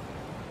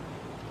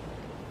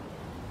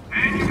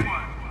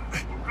 Anyone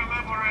who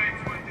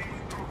collaborates with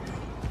these groups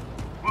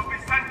will be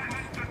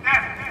sentenced to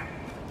death.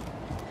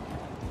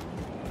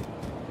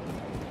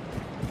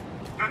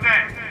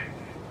 Today,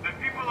 the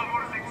people of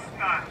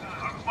Urzikstan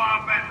are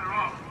far better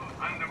off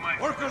under my...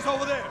 Workers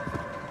over there.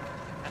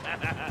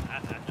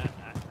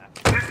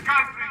 This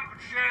country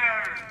could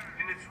share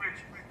in its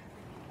riches.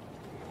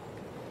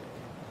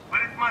 But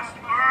it must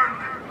earn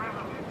their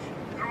privilege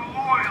through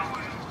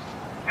loyalty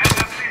and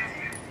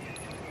obedience.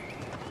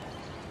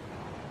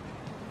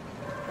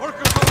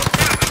 Workers over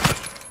there.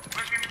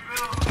 We can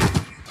build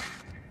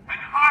and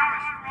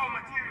harvest raw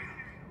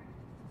materials.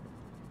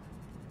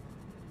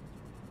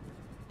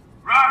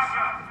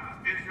 Russia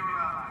is your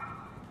ally.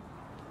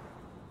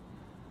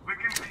 We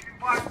can be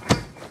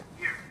partners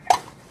here.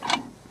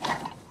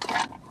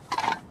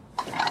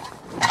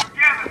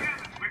 Together,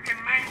 we can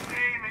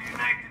maintain a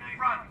united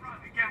front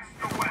against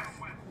the West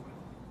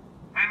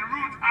and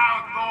root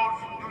out those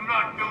who do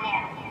not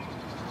belong.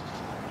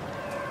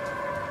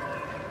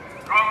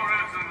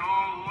 Comrades and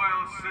all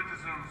loyal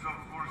citizens of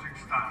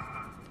Urzikstan,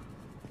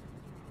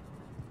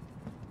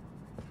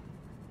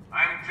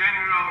 I am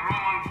General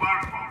Roman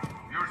Barkov,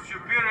 your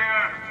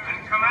superior and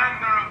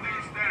commander of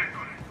these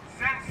territories.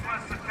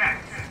 Senseless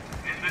attacks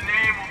in the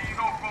name of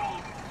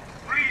so-called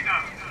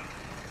freedom.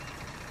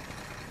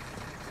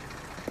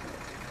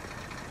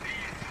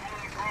 These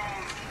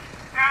homegrown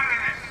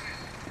terrorists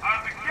are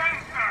the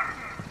cancer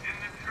in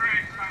this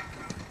great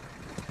country.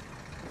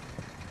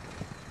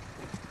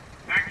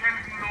 There can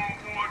be no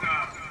order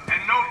and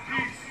no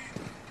peace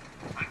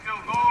until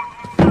those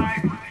who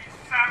side with these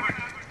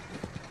savages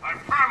are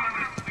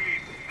permanently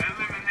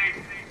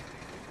eliminated.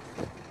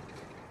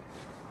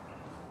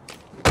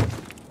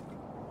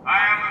 I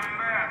am a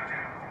fair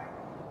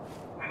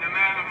general and a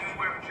man of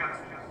swift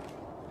justice.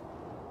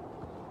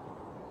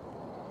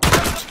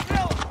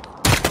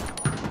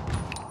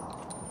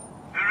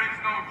 There is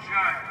no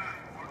judge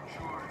or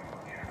jury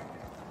here.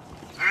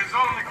 There is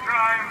only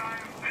crime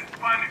and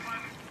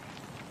punishment.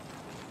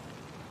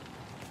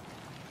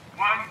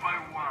 One by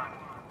one,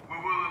 we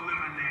will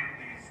eliminate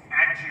these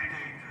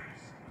agitators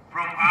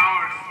from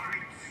our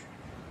streets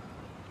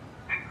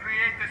and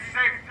create a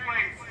safe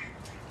place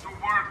to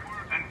work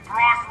and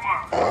prosper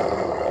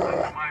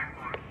under my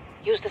foot.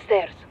 Use the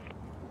stairs.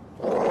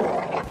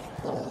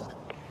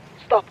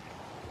 Stop.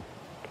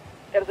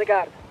 There's a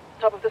guard.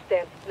 Top of the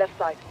stairs, left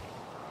side.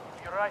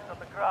 You're right on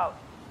the crowd.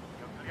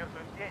 You're clear to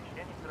engage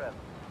any threat.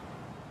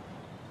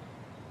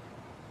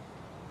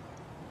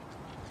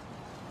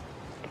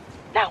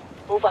 Now,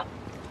 move up.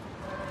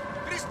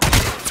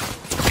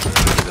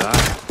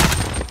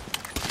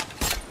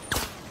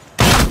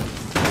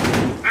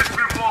 This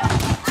revolt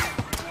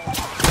brings war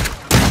to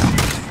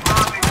the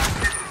surrounding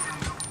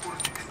citizens of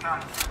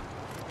Urzikstan.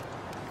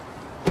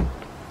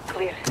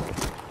 Clear.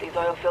 These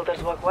oil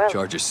filters work well.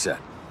 Charge is set.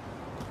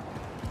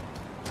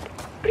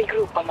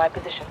 Regroup on my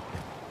position.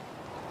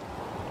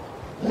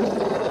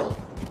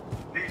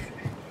 These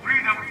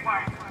freedom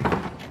fighters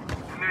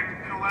and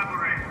their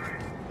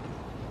collaborators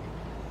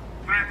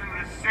threaten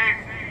the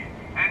safety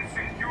and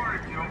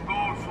security of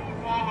those who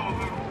follow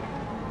the rules.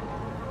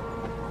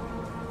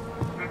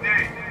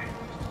 Today,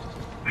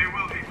 they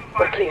will be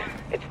We're fighting. clear.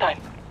 It's time.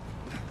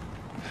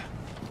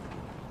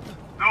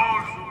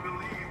 Those who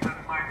believe that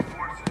my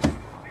forces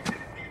will be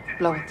defeated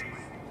Blow by it.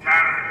 these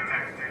terror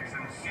tactics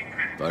and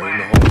secret Fire in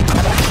the plans.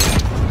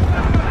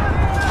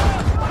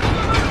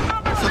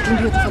 Fucking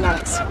beautiful,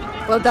 Alex.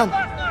 Well done.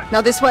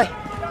 Now this way.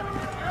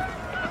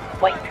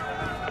 Wait.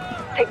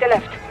 Take the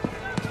left.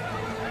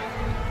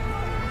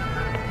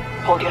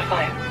 Hold your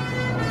fire.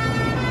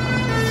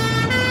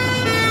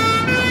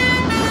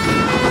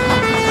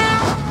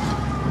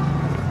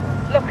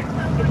 Look,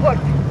 it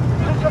worked.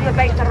 Troops from the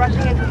base are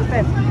rushing into the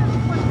fence.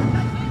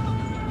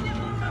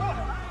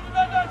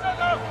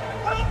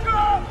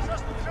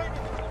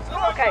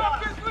 Okay,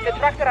 the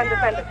tractor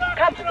undefended.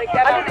 Come,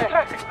 under the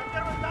truck.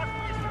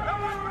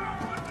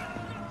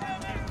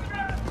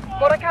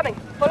 More are coming.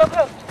 Follow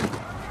close.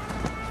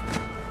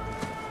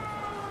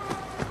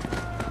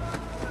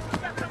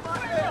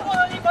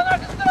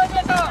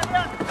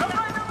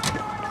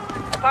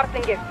 A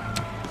parting gift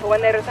for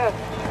when they return.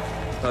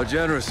 How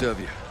generous of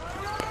you.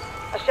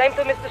 A shame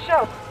to miss the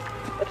show,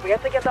 but we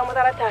have to get on with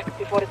our attack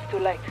before it's too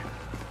late.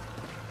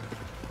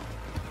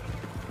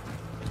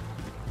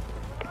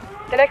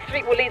 The next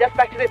street will lead us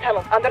back to the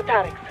tunnel under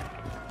Tarek's.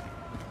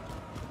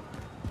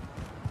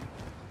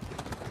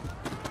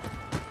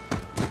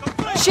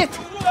 Shit!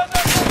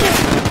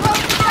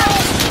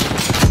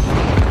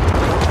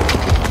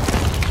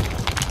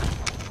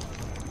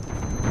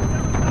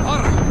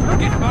 Hunter,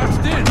 get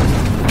marched in.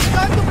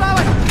 Going to blow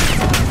it!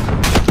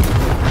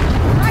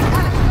 Right,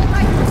 Alex, go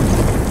right!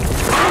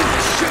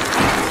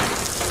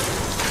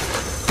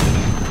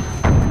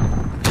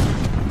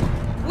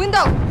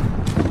 Window!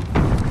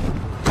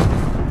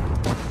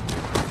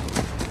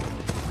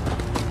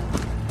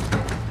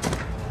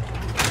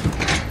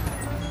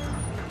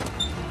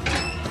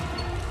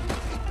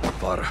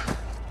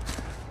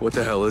 What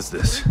the hell is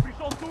this?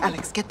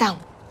 Alex, get down.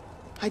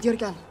 Hide your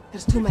gun.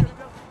 There's too many.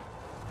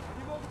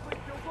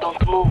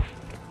 Don't move.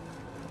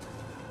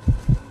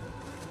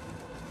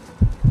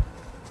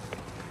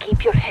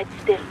 Keep your head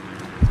still.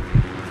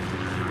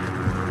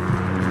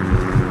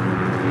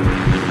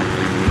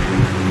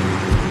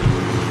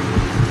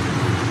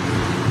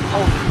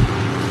 Hold.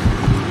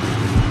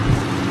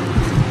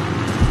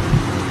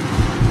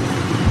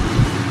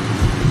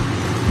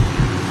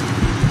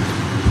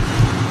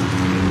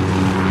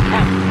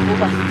 Now,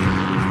 move on.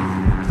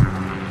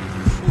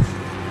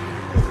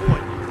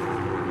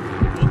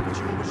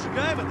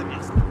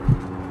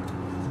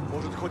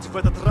 Может, хоть в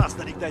этот раз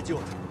до них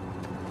дойдет.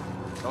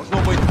 Должно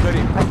быть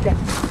горит.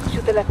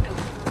 Shoot the left too.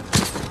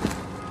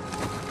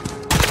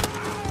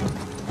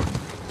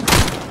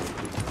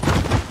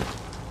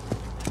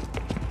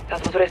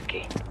 That was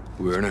risky.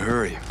 We're in a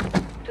hurry.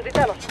 To the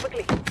tunnel,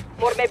 quickly.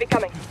 More may be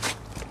coming.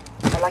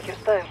 I like your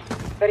style.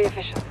 Very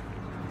efficient.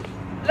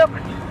 Look!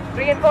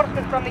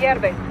 Reinforcements from the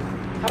airbase.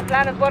 Our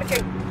plan is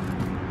working.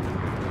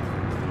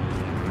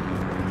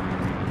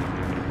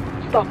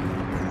 Stop.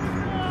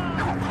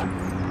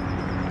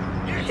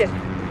 Shit.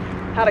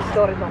 Tarek's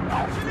door is open.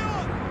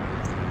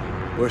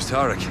 Where's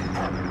Tarek?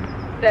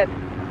 Dead.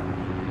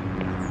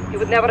 He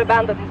would never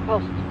abandon his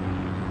post.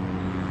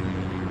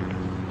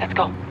 Let's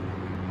go.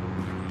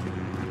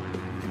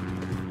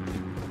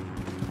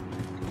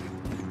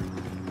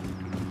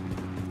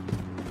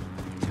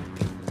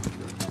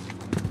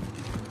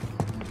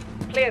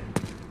 Clear.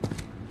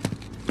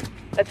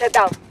 Let's head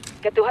down.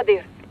 Get to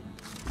Hadir.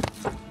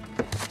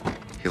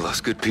 He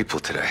lost good people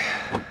today.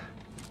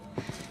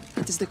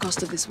 That is the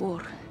cost of this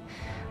war.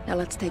 Now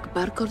let's take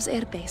Barkov's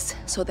airbase,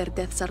 so their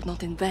deaths are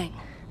not in vain.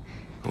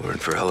 We're in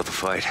for a hell of a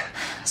fight.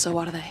 So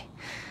are they.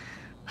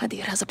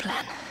 Hadir has a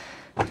plan.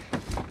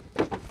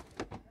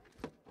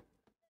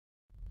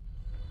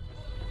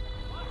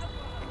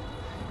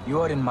 You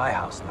are in my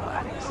house now,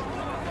 Alex.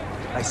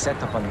 I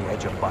set up on the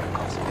edge of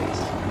Barkov's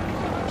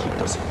base. Keep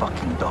those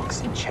fucking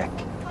dogs in check.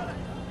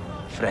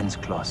 Friends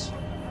close.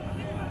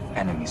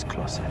 Enemies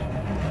closer.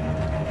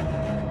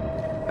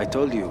 I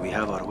told you we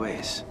have our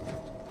ways.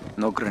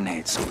 No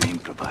grenades, so we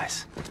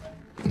improvise.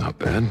 Not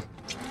bad.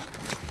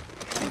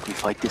 Think we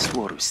fight this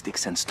war with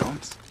sticks and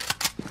stones?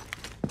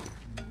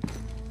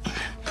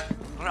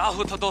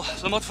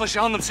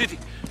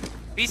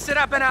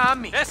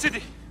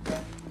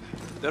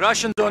 The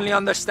Russians only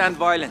understand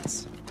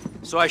violence,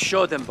 so I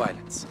show them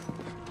violence.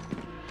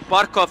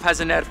 Barkov has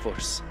an air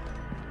force,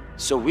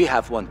 so we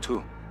have one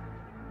too.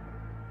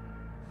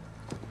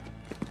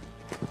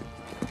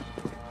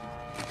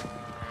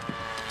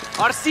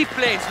 Our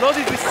seaplanes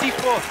loaded with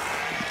C4.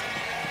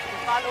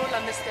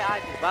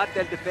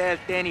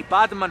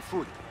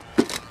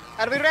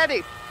 Are we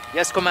ready?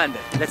 Yes, Commander.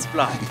 Let's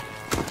fly.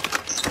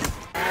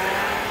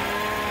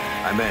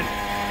 I'm in.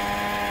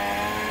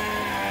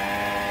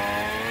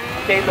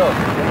 Stay low.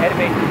 The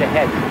airbase is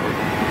ahead.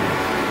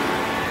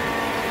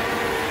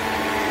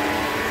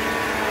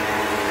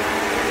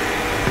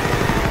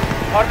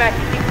 Tarmac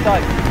is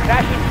inside.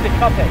 Crash into the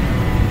chopper.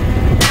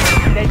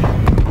 Steady.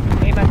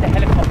 Aim at the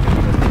helicopter.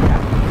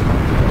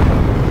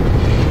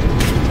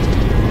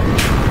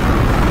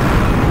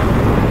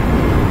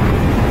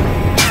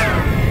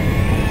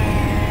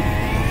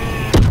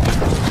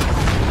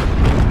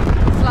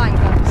 Flying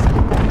guns.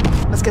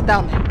 Let's get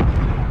down there.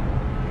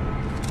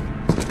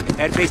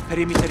 Airbase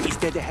perimeter is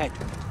dead ahead.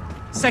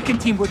 Second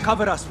team will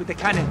cover us with the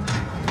cannon.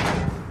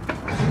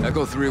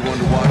 Echo 3-1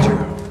 to Watcher.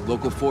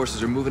 Local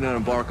forces are moving out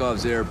on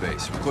Barkov's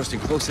airbase,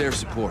 requesting close air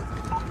support.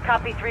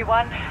 Copy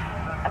 3-1.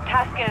 I'm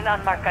tasking an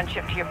unmarked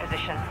gunship to your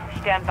position.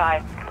 Stand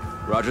by.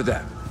 Roger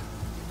that.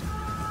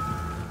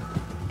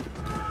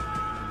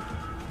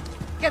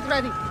 Get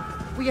ready.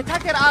 We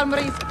attack their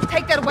armories,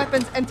 take their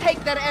weapons, and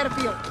take their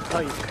airfield.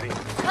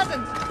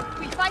 Cousins,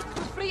 we fight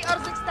to free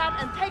Urzikstan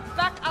and take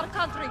back our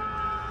country.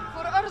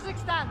 For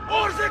Urzikstan!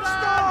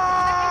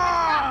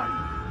 Urzikstan!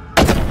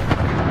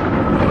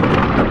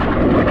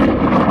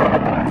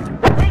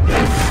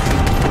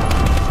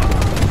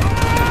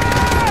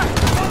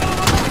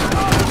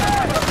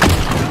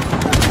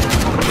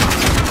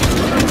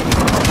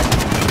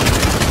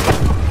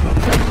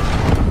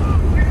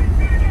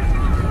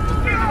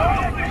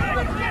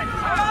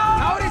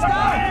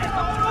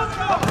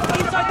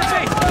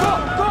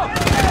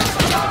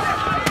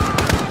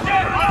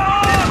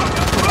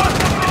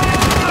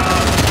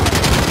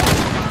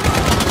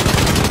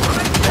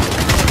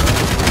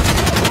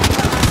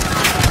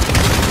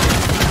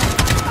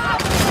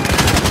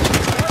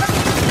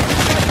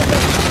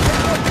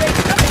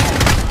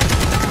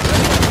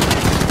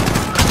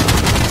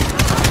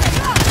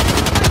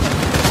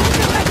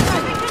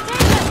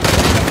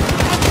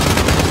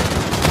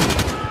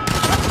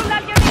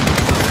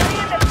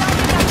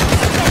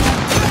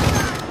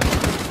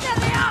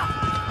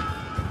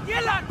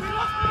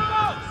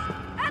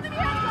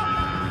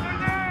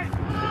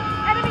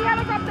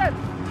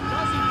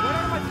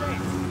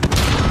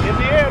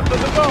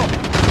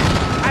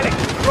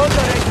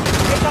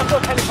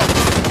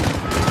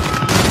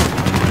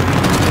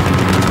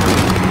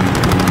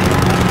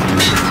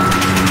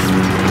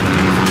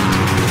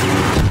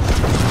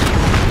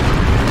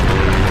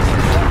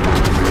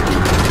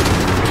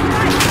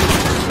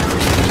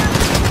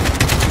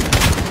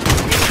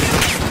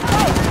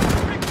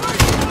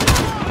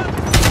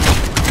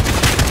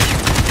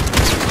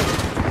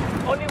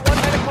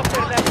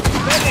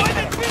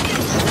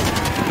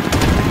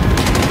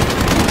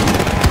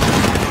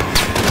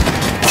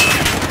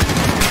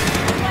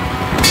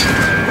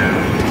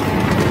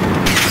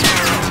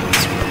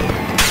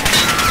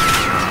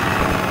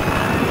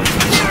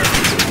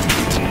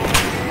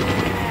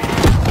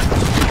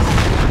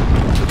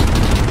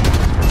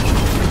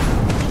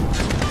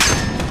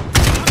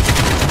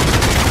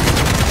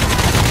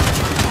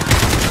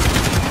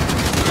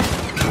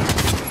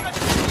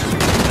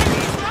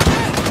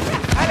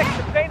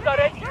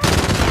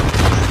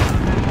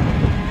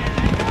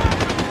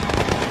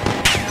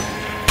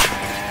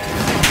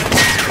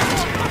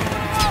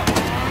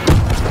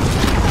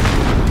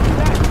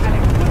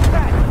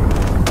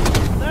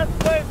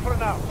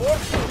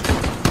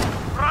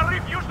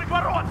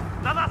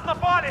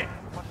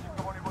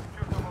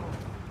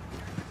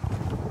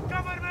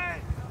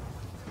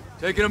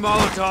 Taking a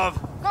Molotov.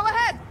 Go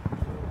ahead!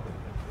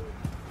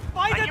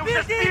 Они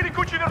уже сбили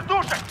кучу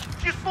вертушек!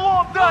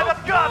 Числом давят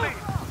гады!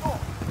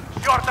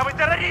 Чёртовы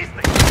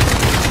террористы!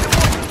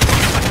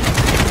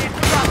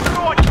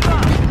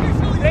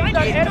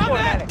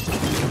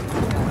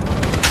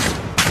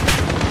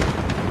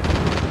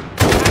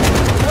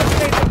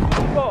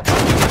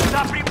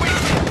 За прибытие!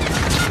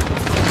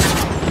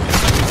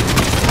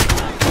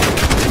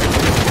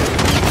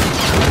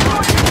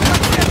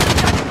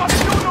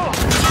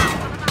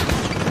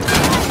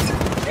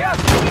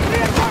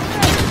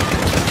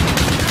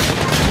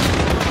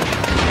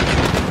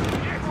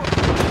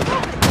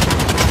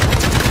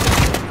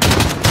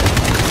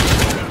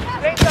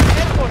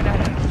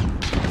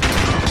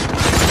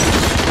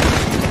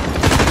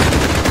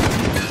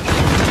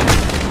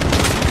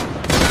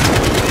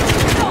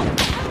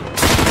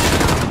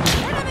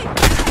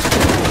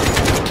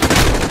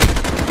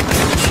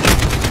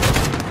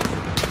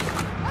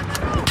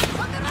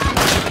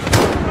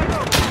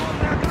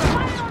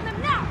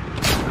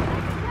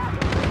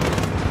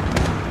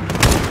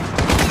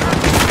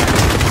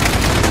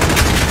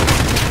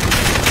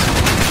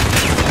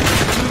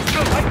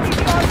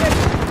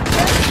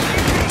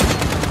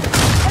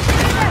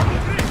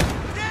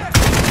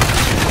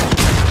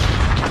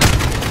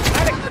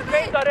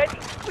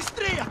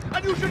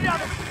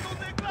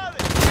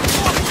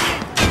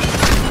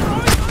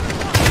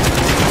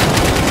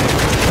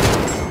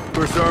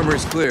 First armor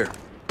is clear.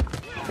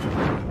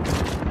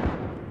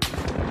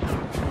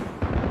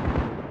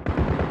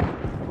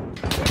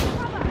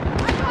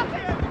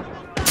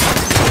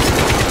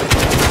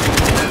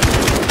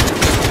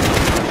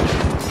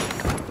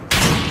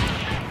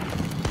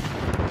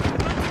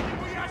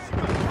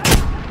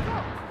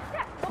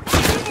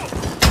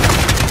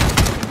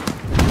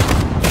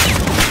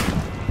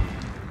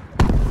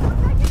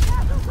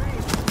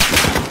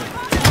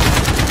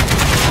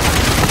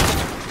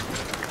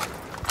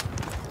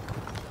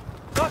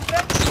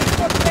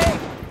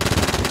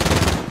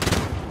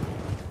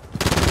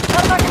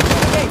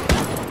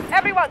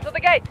 on, to the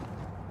gate!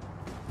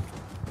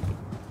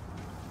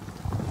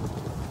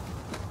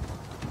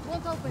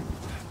 Won't open.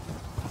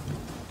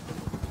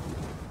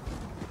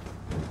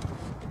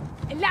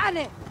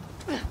 اللعنة!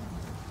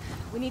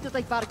 We need to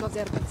take Barkov's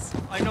airplanes.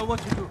 I know what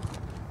to do.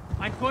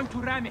 I'm going to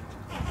ram it.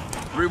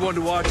 3-1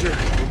 to Watcher.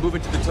 We're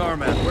moving to the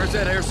tarmac. Where's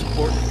that air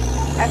support?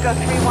 Echo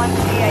 3-1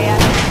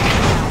 CAS.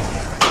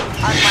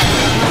 On my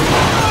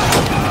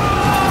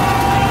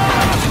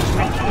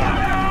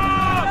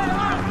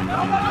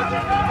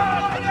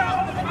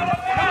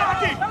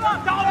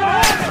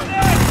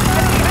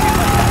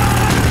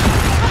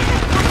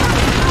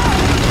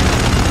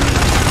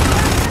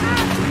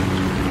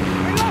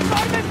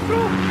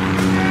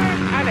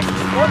Alex,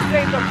 both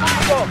trains are good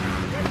to go.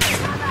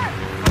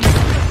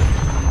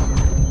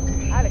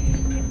 Alex,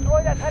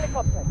 destroy that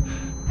helicopter.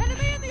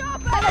 Enemy in the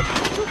open! Alex,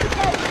 shoot the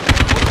gate!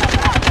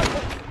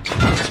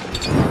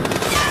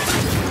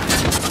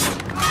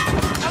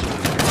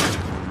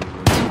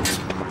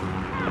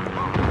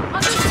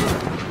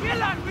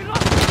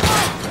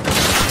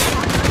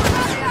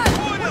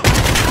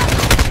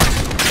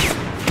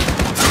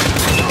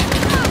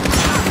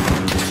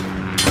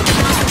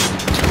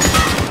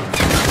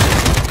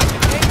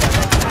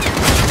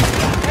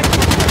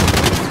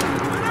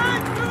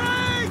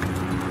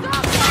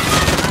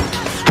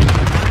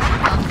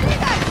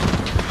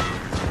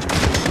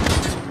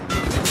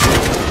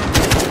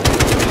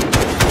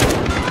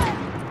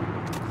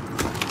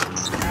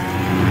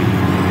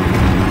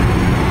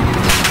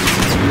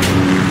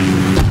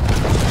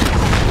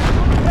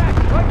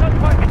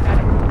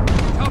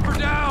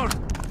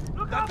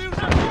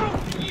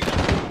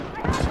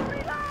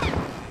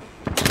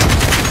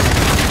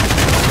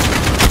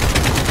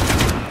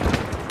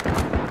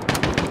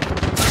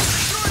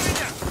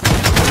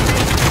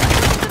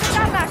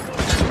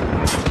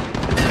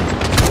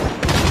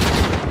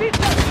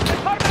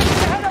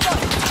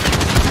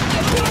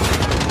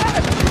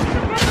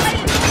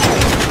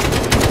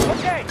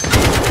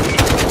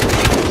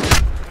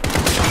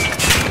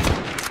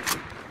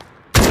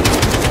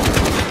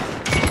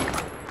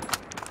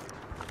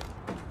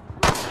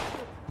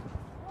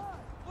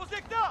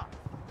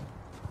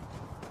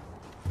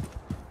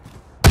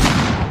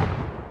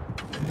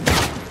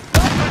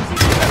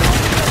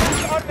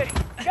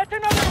 Get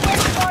another way,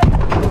 guys!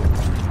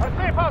 Our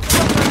safe house is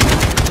open.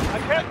 I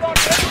can't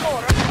launch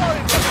anymore. I'm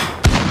sorry, brother.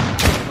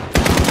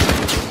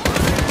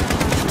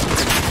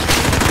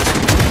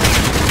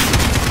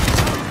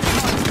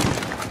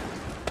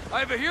 I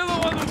have a helo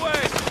on the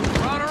way.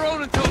 We're on our own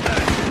until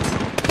then.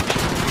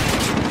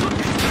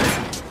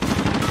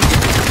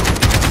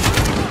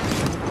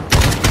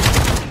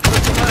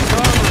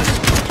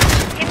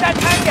 In that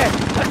hangar,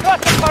 across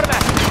the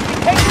tarmac.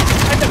 Take it,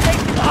 and the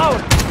base is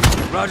ours.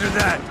 Roger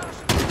that.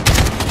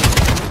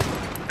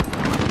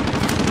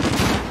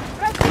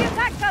 Press the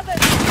attack,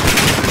 cousins!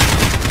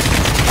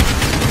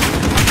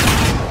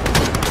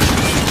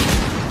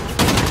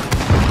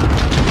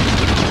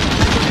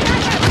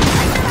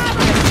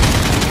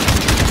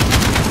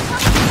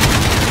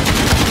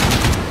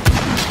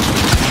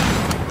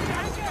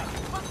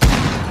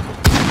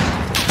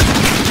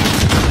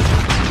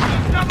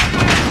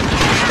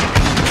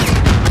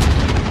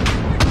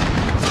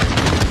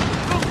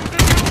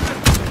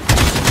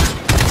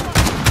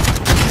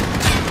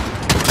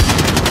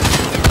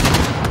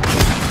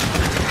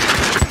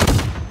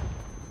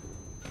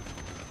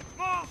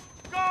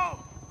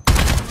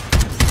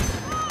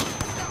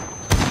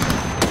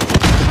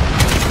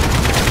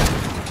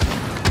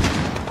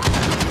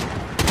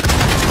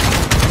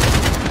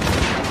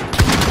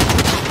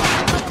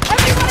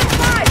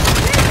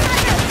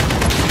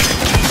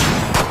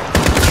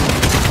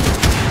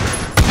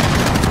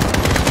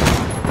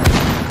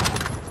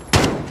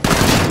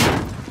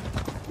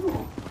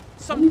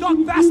 Some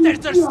dog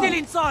bastards are still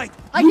inside!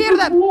 I hear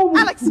them!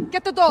 Alex,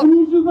 get the door!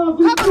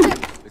 Cover him!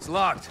 It's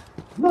locked.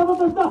 Надо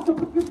дождаться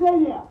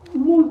подкрепления!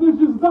 Нужно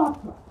же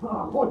сдаться!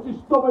 Хочешь,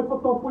 чтобы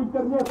потом по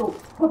интернету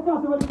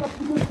показывали, как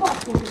тебе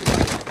паску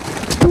держать?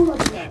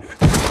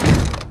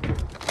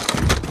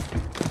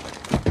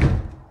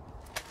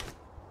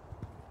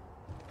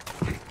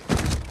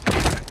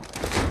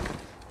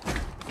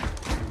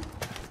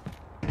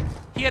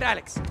 Here,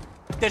 Alex.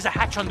 There's a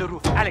hatch on the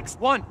roof. Alex,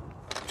 1,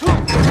 2,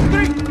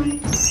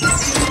 3!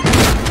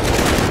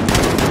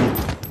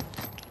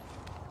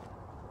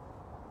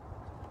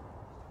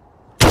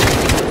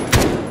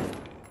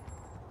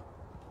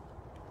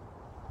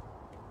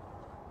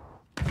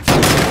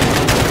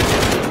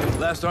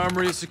 Last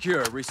armory is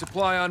secure.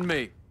 Resupply on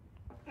me.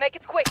 Make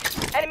it quick.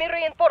 Enemy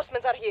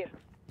reinforcements are here.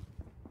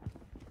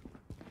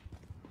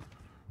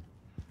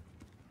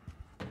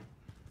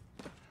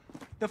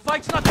 The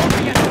fight's not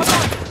over yet. Come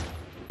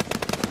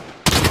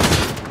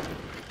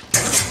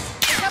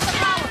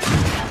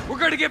on! We're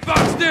gonna get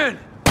boxed in!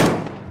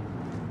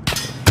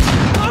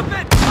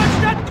 Open! Touch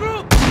that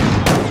group!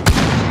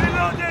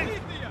 Reloading!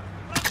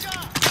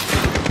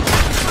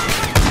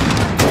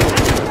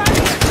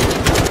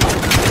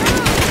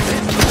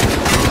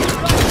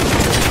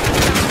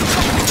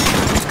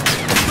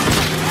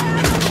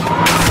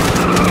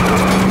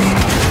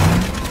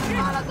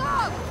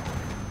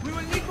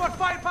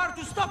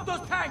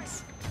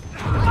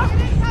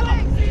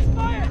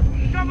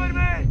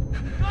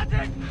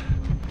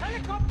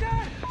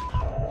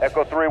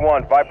 Echo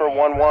 3-1, Viper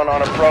 1-1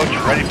 on approach,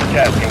 ready for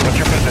tasking. What's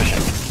your position?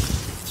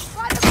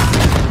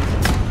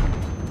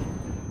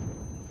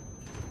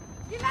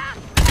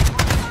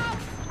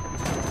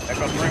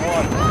 Echo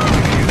 3-1,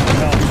 use the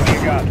help. What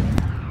you got?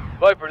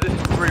 Viper, this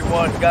is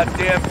 3-1.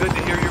 Goddamn good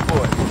to hear your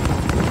voice.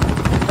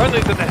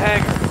 Friendly's in the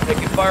hangar,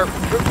 taking fire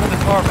from troops on the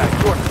tarmac.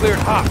 You're cleared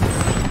hot.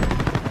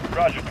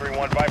 Roger,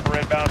 3-1, Viper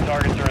inbound.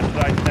 Targets are in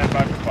sight. Stand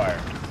by for fire.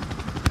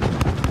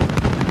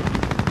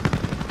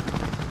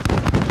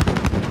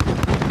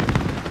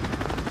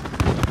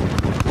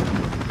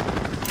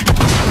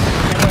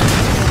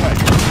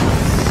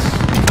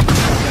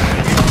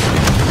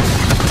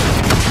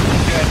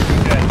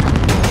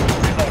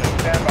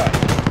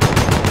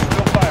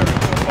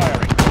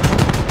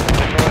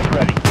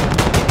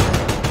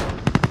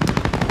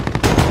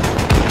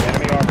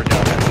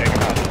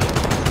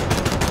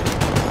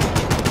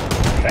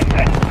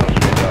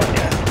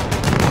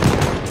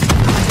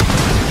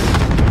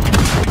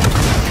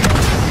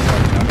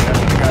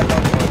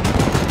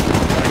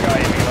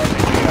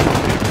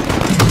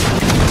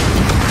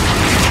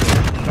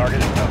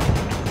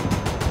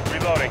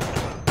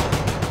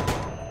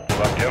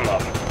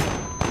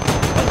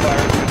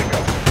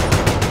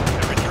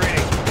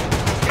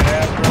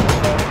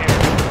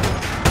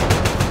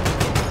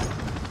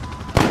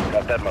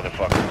 That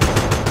motherfucker.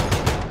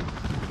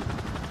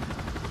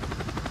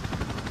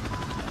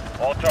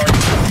 All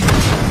targets.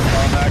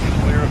 Tarmac is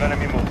clear of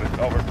enemy movement.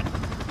 Over.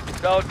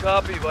 Solid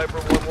copy, Viper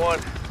 1-1.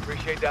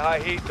 Appreciate the high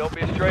heat. Don't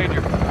be a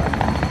stranger.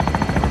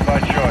 By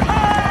choice.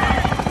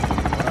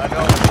 I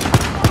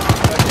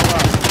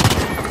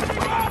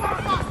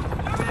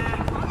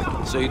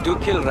know. So you do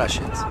kill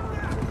Russians?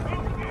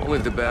 Only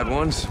the bad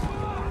ones.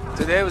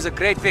 Today was a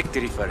great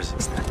victory for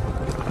Kazakhstan.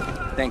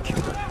 Thank you.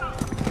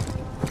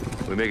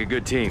 We make a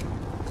good team.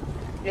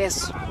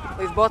 Yes,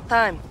 we've bought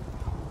time.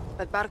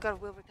 But Barker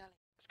will retaliate.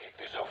 Kick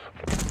this off.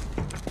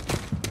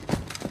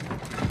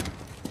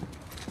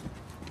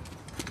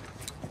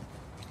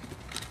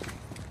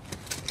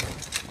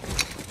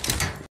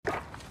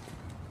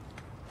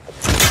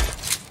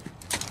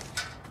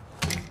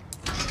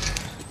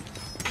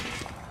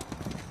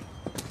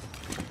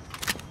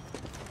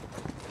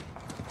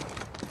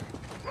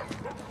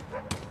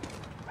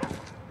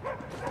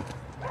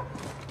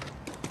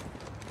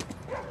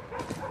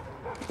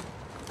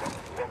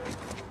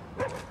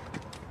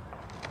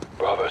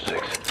 Bravo 6.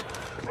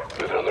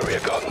 Moving on the rear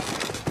garden.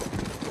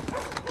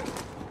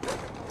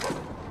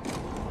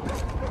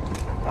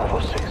 Bravo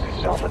 6, this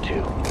is Alpha 2.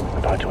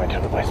 About to enter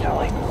the West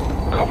Alley.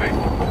 Copy.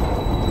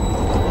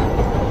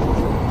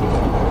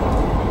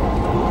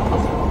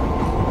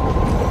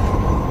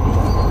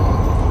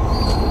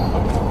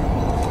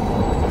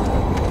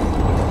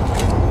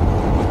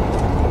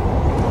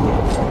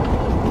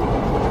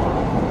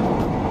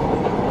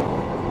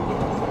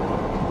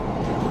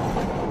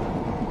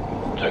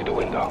 Take the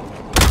window.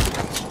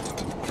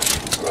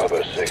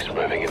 Bravo 6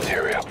 moving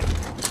interior.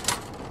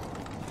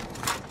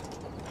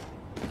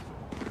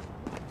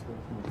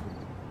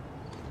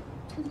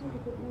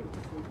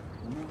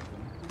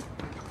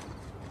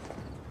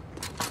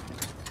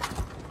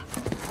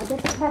 I'll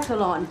get the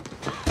kettle on.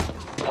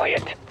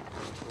 Quiet.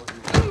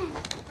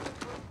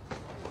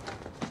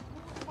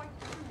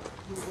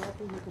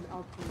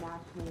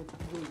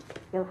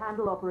 They'll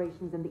handle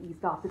operations in the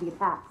east after the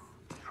attacks.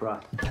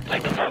 Trust.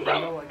 Take the front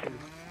row.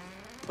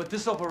 But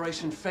this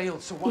operation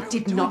failed, so why It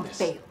did not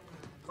fail.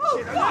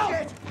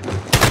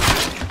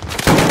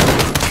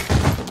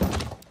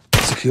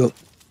 Secure.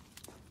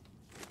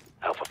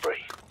 Alpha 3.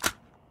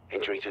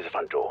 Entering through the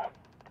front door.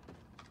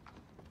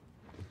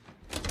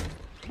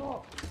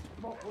 Mark,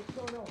 what's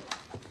going on?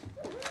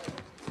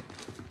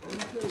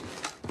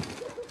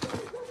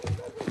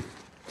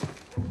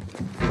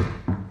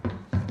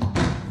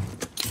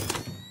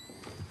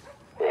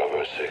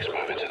 Bravo 6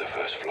 moving to the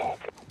first floor.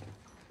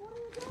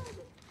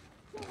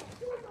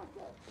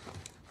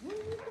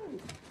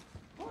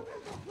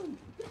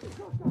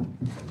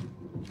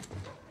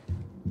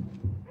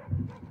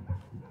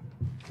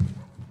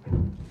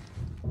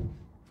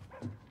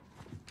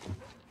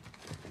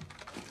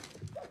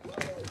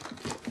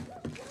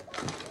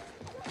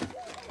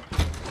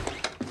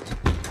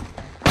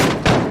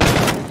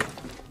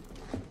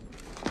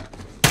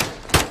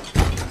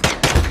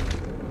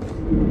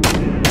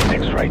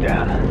 X-ray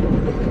down.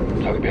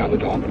 Target behind the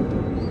door.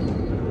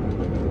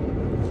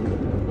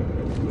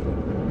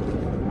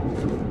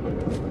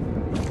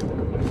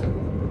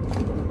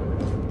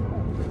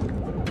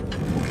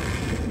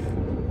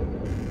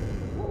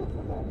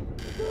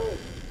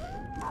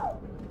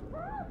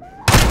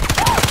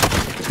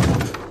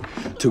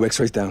 Two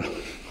X-rays down.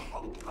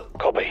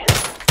 Copy.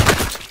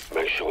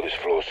 Make sure this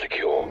floor's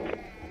secure.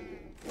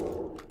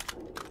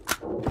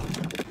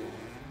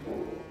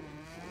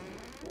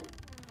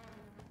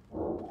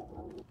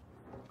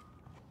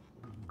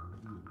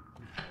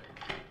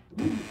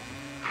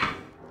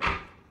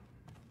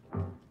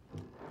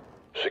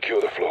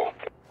 Secure the floor.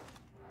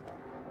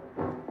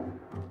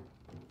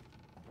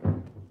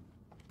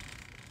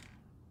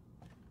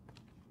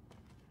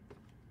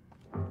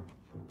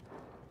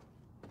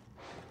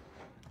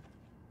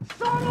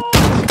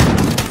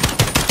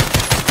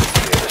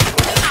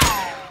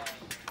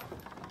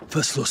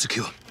 First floor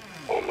secure.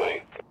 On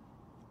me.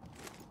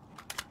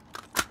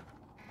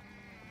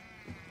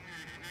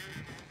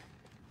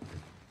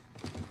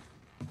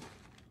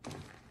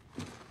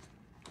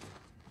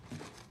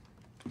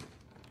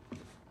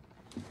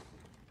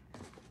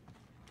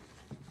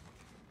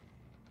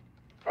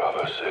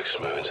 Bravo 6,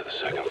 moving to the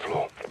second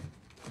floor.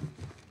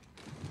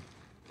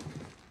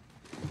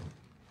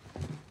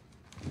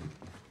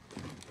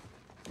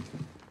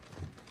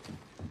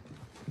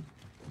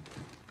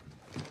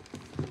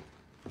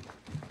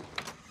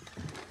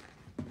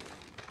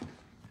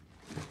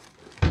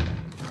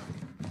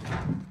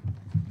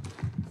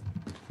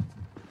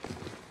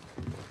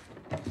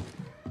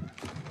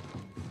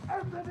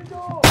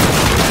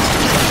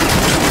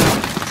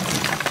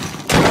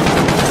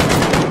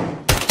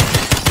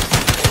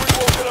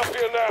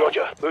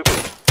 Roger, moving.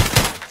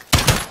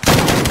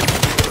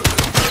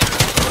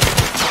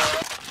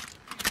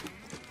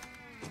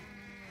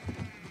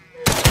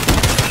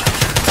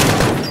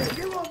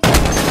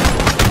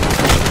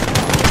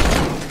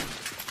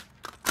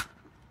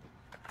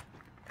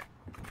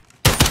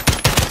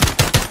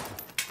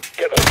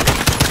 Get up.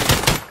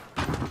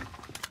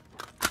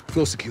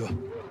 Floor secure.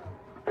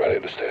 Right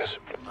at the stairs.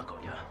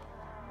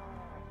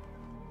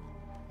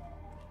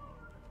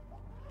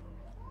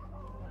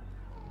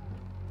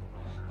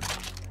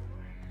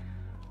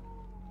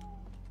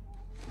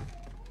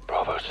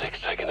 Bravo 6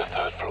 taking the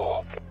third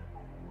floor.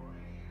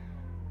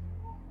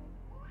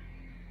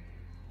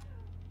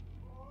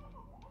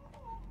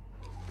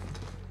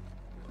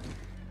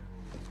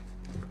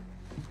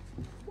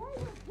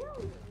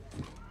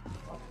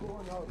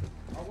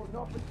 I will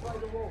not betray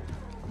the wall.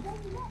 Then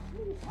let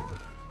me help.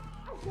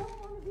 I don't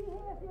want to be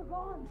here if you're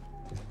gone.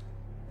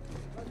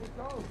 Let me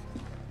go.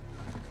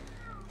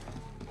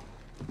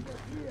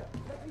 You're here.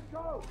 Let me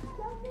go.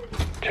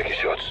 Check your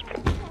shots.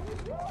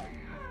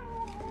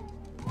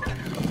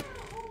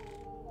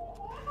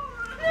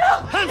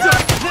 Hands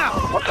up now!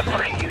 What the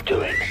fuck are you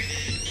doing?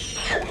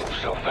 Pull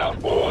yourself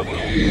out, or I will.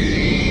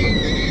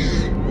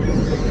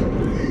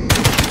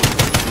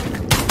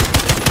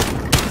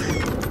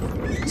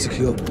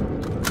 Secure.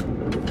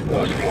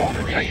 Last floor.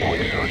 Take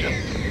point, Sergeant.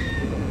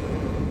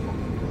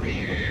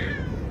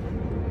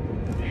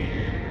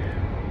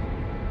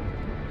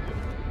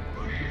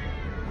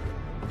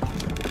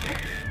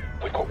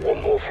 We've got one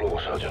more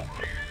floor, Sergeant.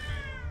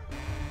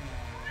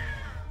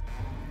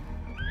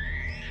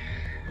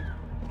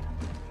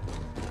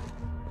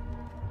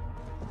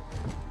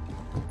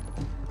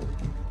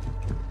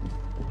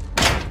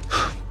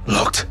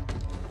 Locked.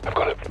 I've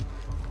got it.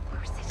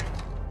 Where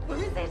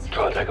is it?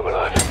 Try and take him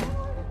alive.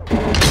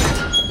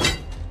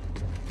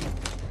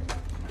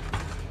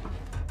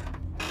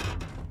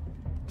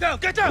 Down,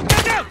 get down,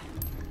 get down!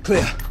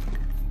 Clear.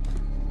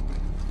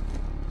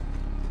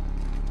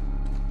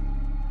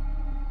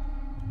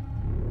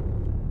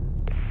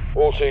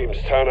 All teams,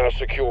 townhouse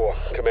secure.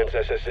 Commence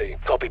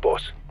SSE. Copy,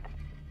 boss.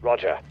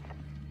 Roger.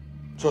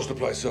 Trust the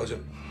place,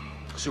 Sergeant.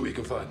 See what you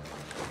can find.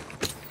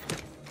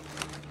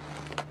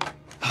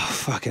 Oh,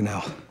 fucking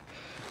hell.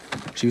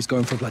 She was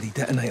going for a bloody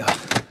detonator.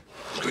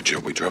 Good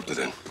job we dropped it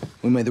in.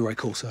 We made the right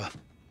call, sir.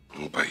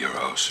 We'll bet your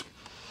ass.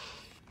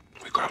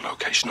 We've got a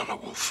location on the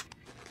wolf.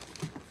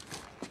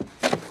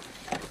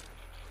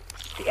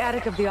 The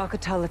attic of the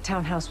Al-Qatala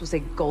townhouse was a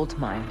gold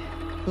mine.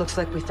 Looks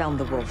like we found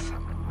the wolf.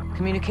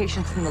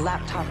 Communications from the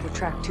laptop were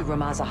tracked to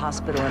Ramaza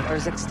Hospital in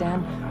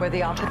Urzikstan, where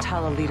the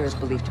Al-Qatala leader is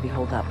believed to be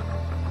holed up.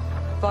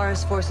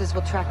 Farah's forces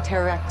will track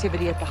terror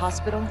activity at the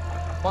hospital,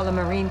 while a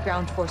Marine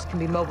ground force can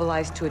be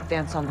mobilized to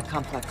advance on the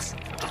complex.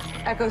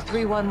 Echo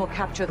 3-1 will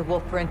capture the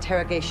wolf for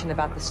interrogation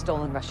about the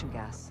stolen Russian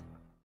gas.